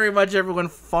thank you very much, everyone,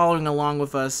 for following along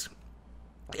with us.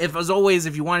 As always,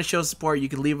 if you want to show support, you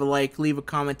can leave a like, leave a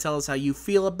comment, tell us how you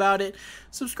feel about it.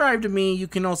 Subscribe to me. You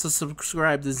can also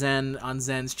subscribe to Zen on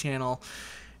Zen's channel.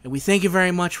 And we thank you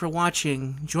very much for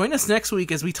watching. Join us next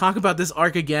week as we talk about this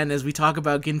arc again, as we talk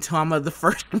about Gintama, the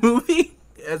first movie,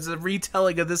 as a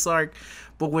retelling of this arc,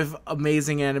 but with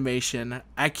amazing animation.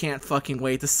 I can't fucking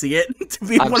wait to see it, to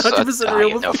be 100% real.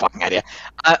 I have no fucking idea.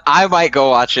 I might go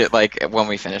watch it, like, when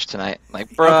we finish tonight. Like,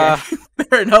 bruh. Okay.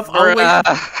 Fair enough. I'll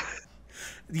wait.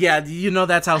 Yeah, you know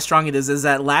that's how strong it is. Is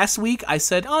that last week I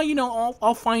said, oh,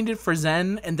 I'll find it for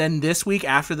Zen, and then this week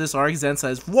after this arc, Zen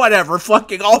says, whatever,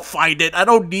 fucking, I'll find it. I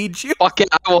don't need you. Fucking,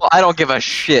 I don't give a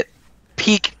shit.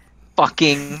 Peak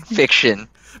fucking fiction.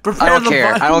 I don't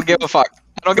care. I don't give a fuck.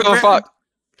 I don't give a fuck.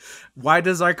 Why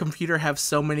does our computer have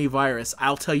so many viruses?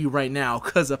 I'll tell you right now,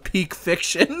 because of peak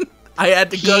fiction. I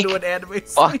had to go to an anime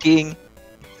site. Fucking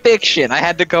fiction. I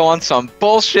had to go on some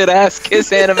bullshit ass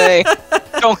Kiss anime.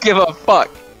 Don't give a fuck.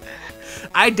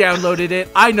 I downloaded it.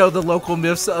 I know the local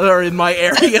myths are in my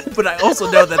area, but I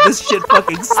also know that this shit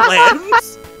fucking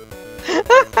slams.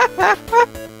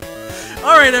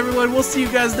 Alright, everyone. We'll see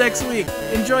you guys next week.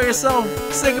 Enjoy yourself.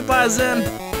 Say goodbye, Zen.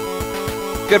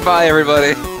 Goodbye,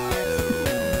 everybody.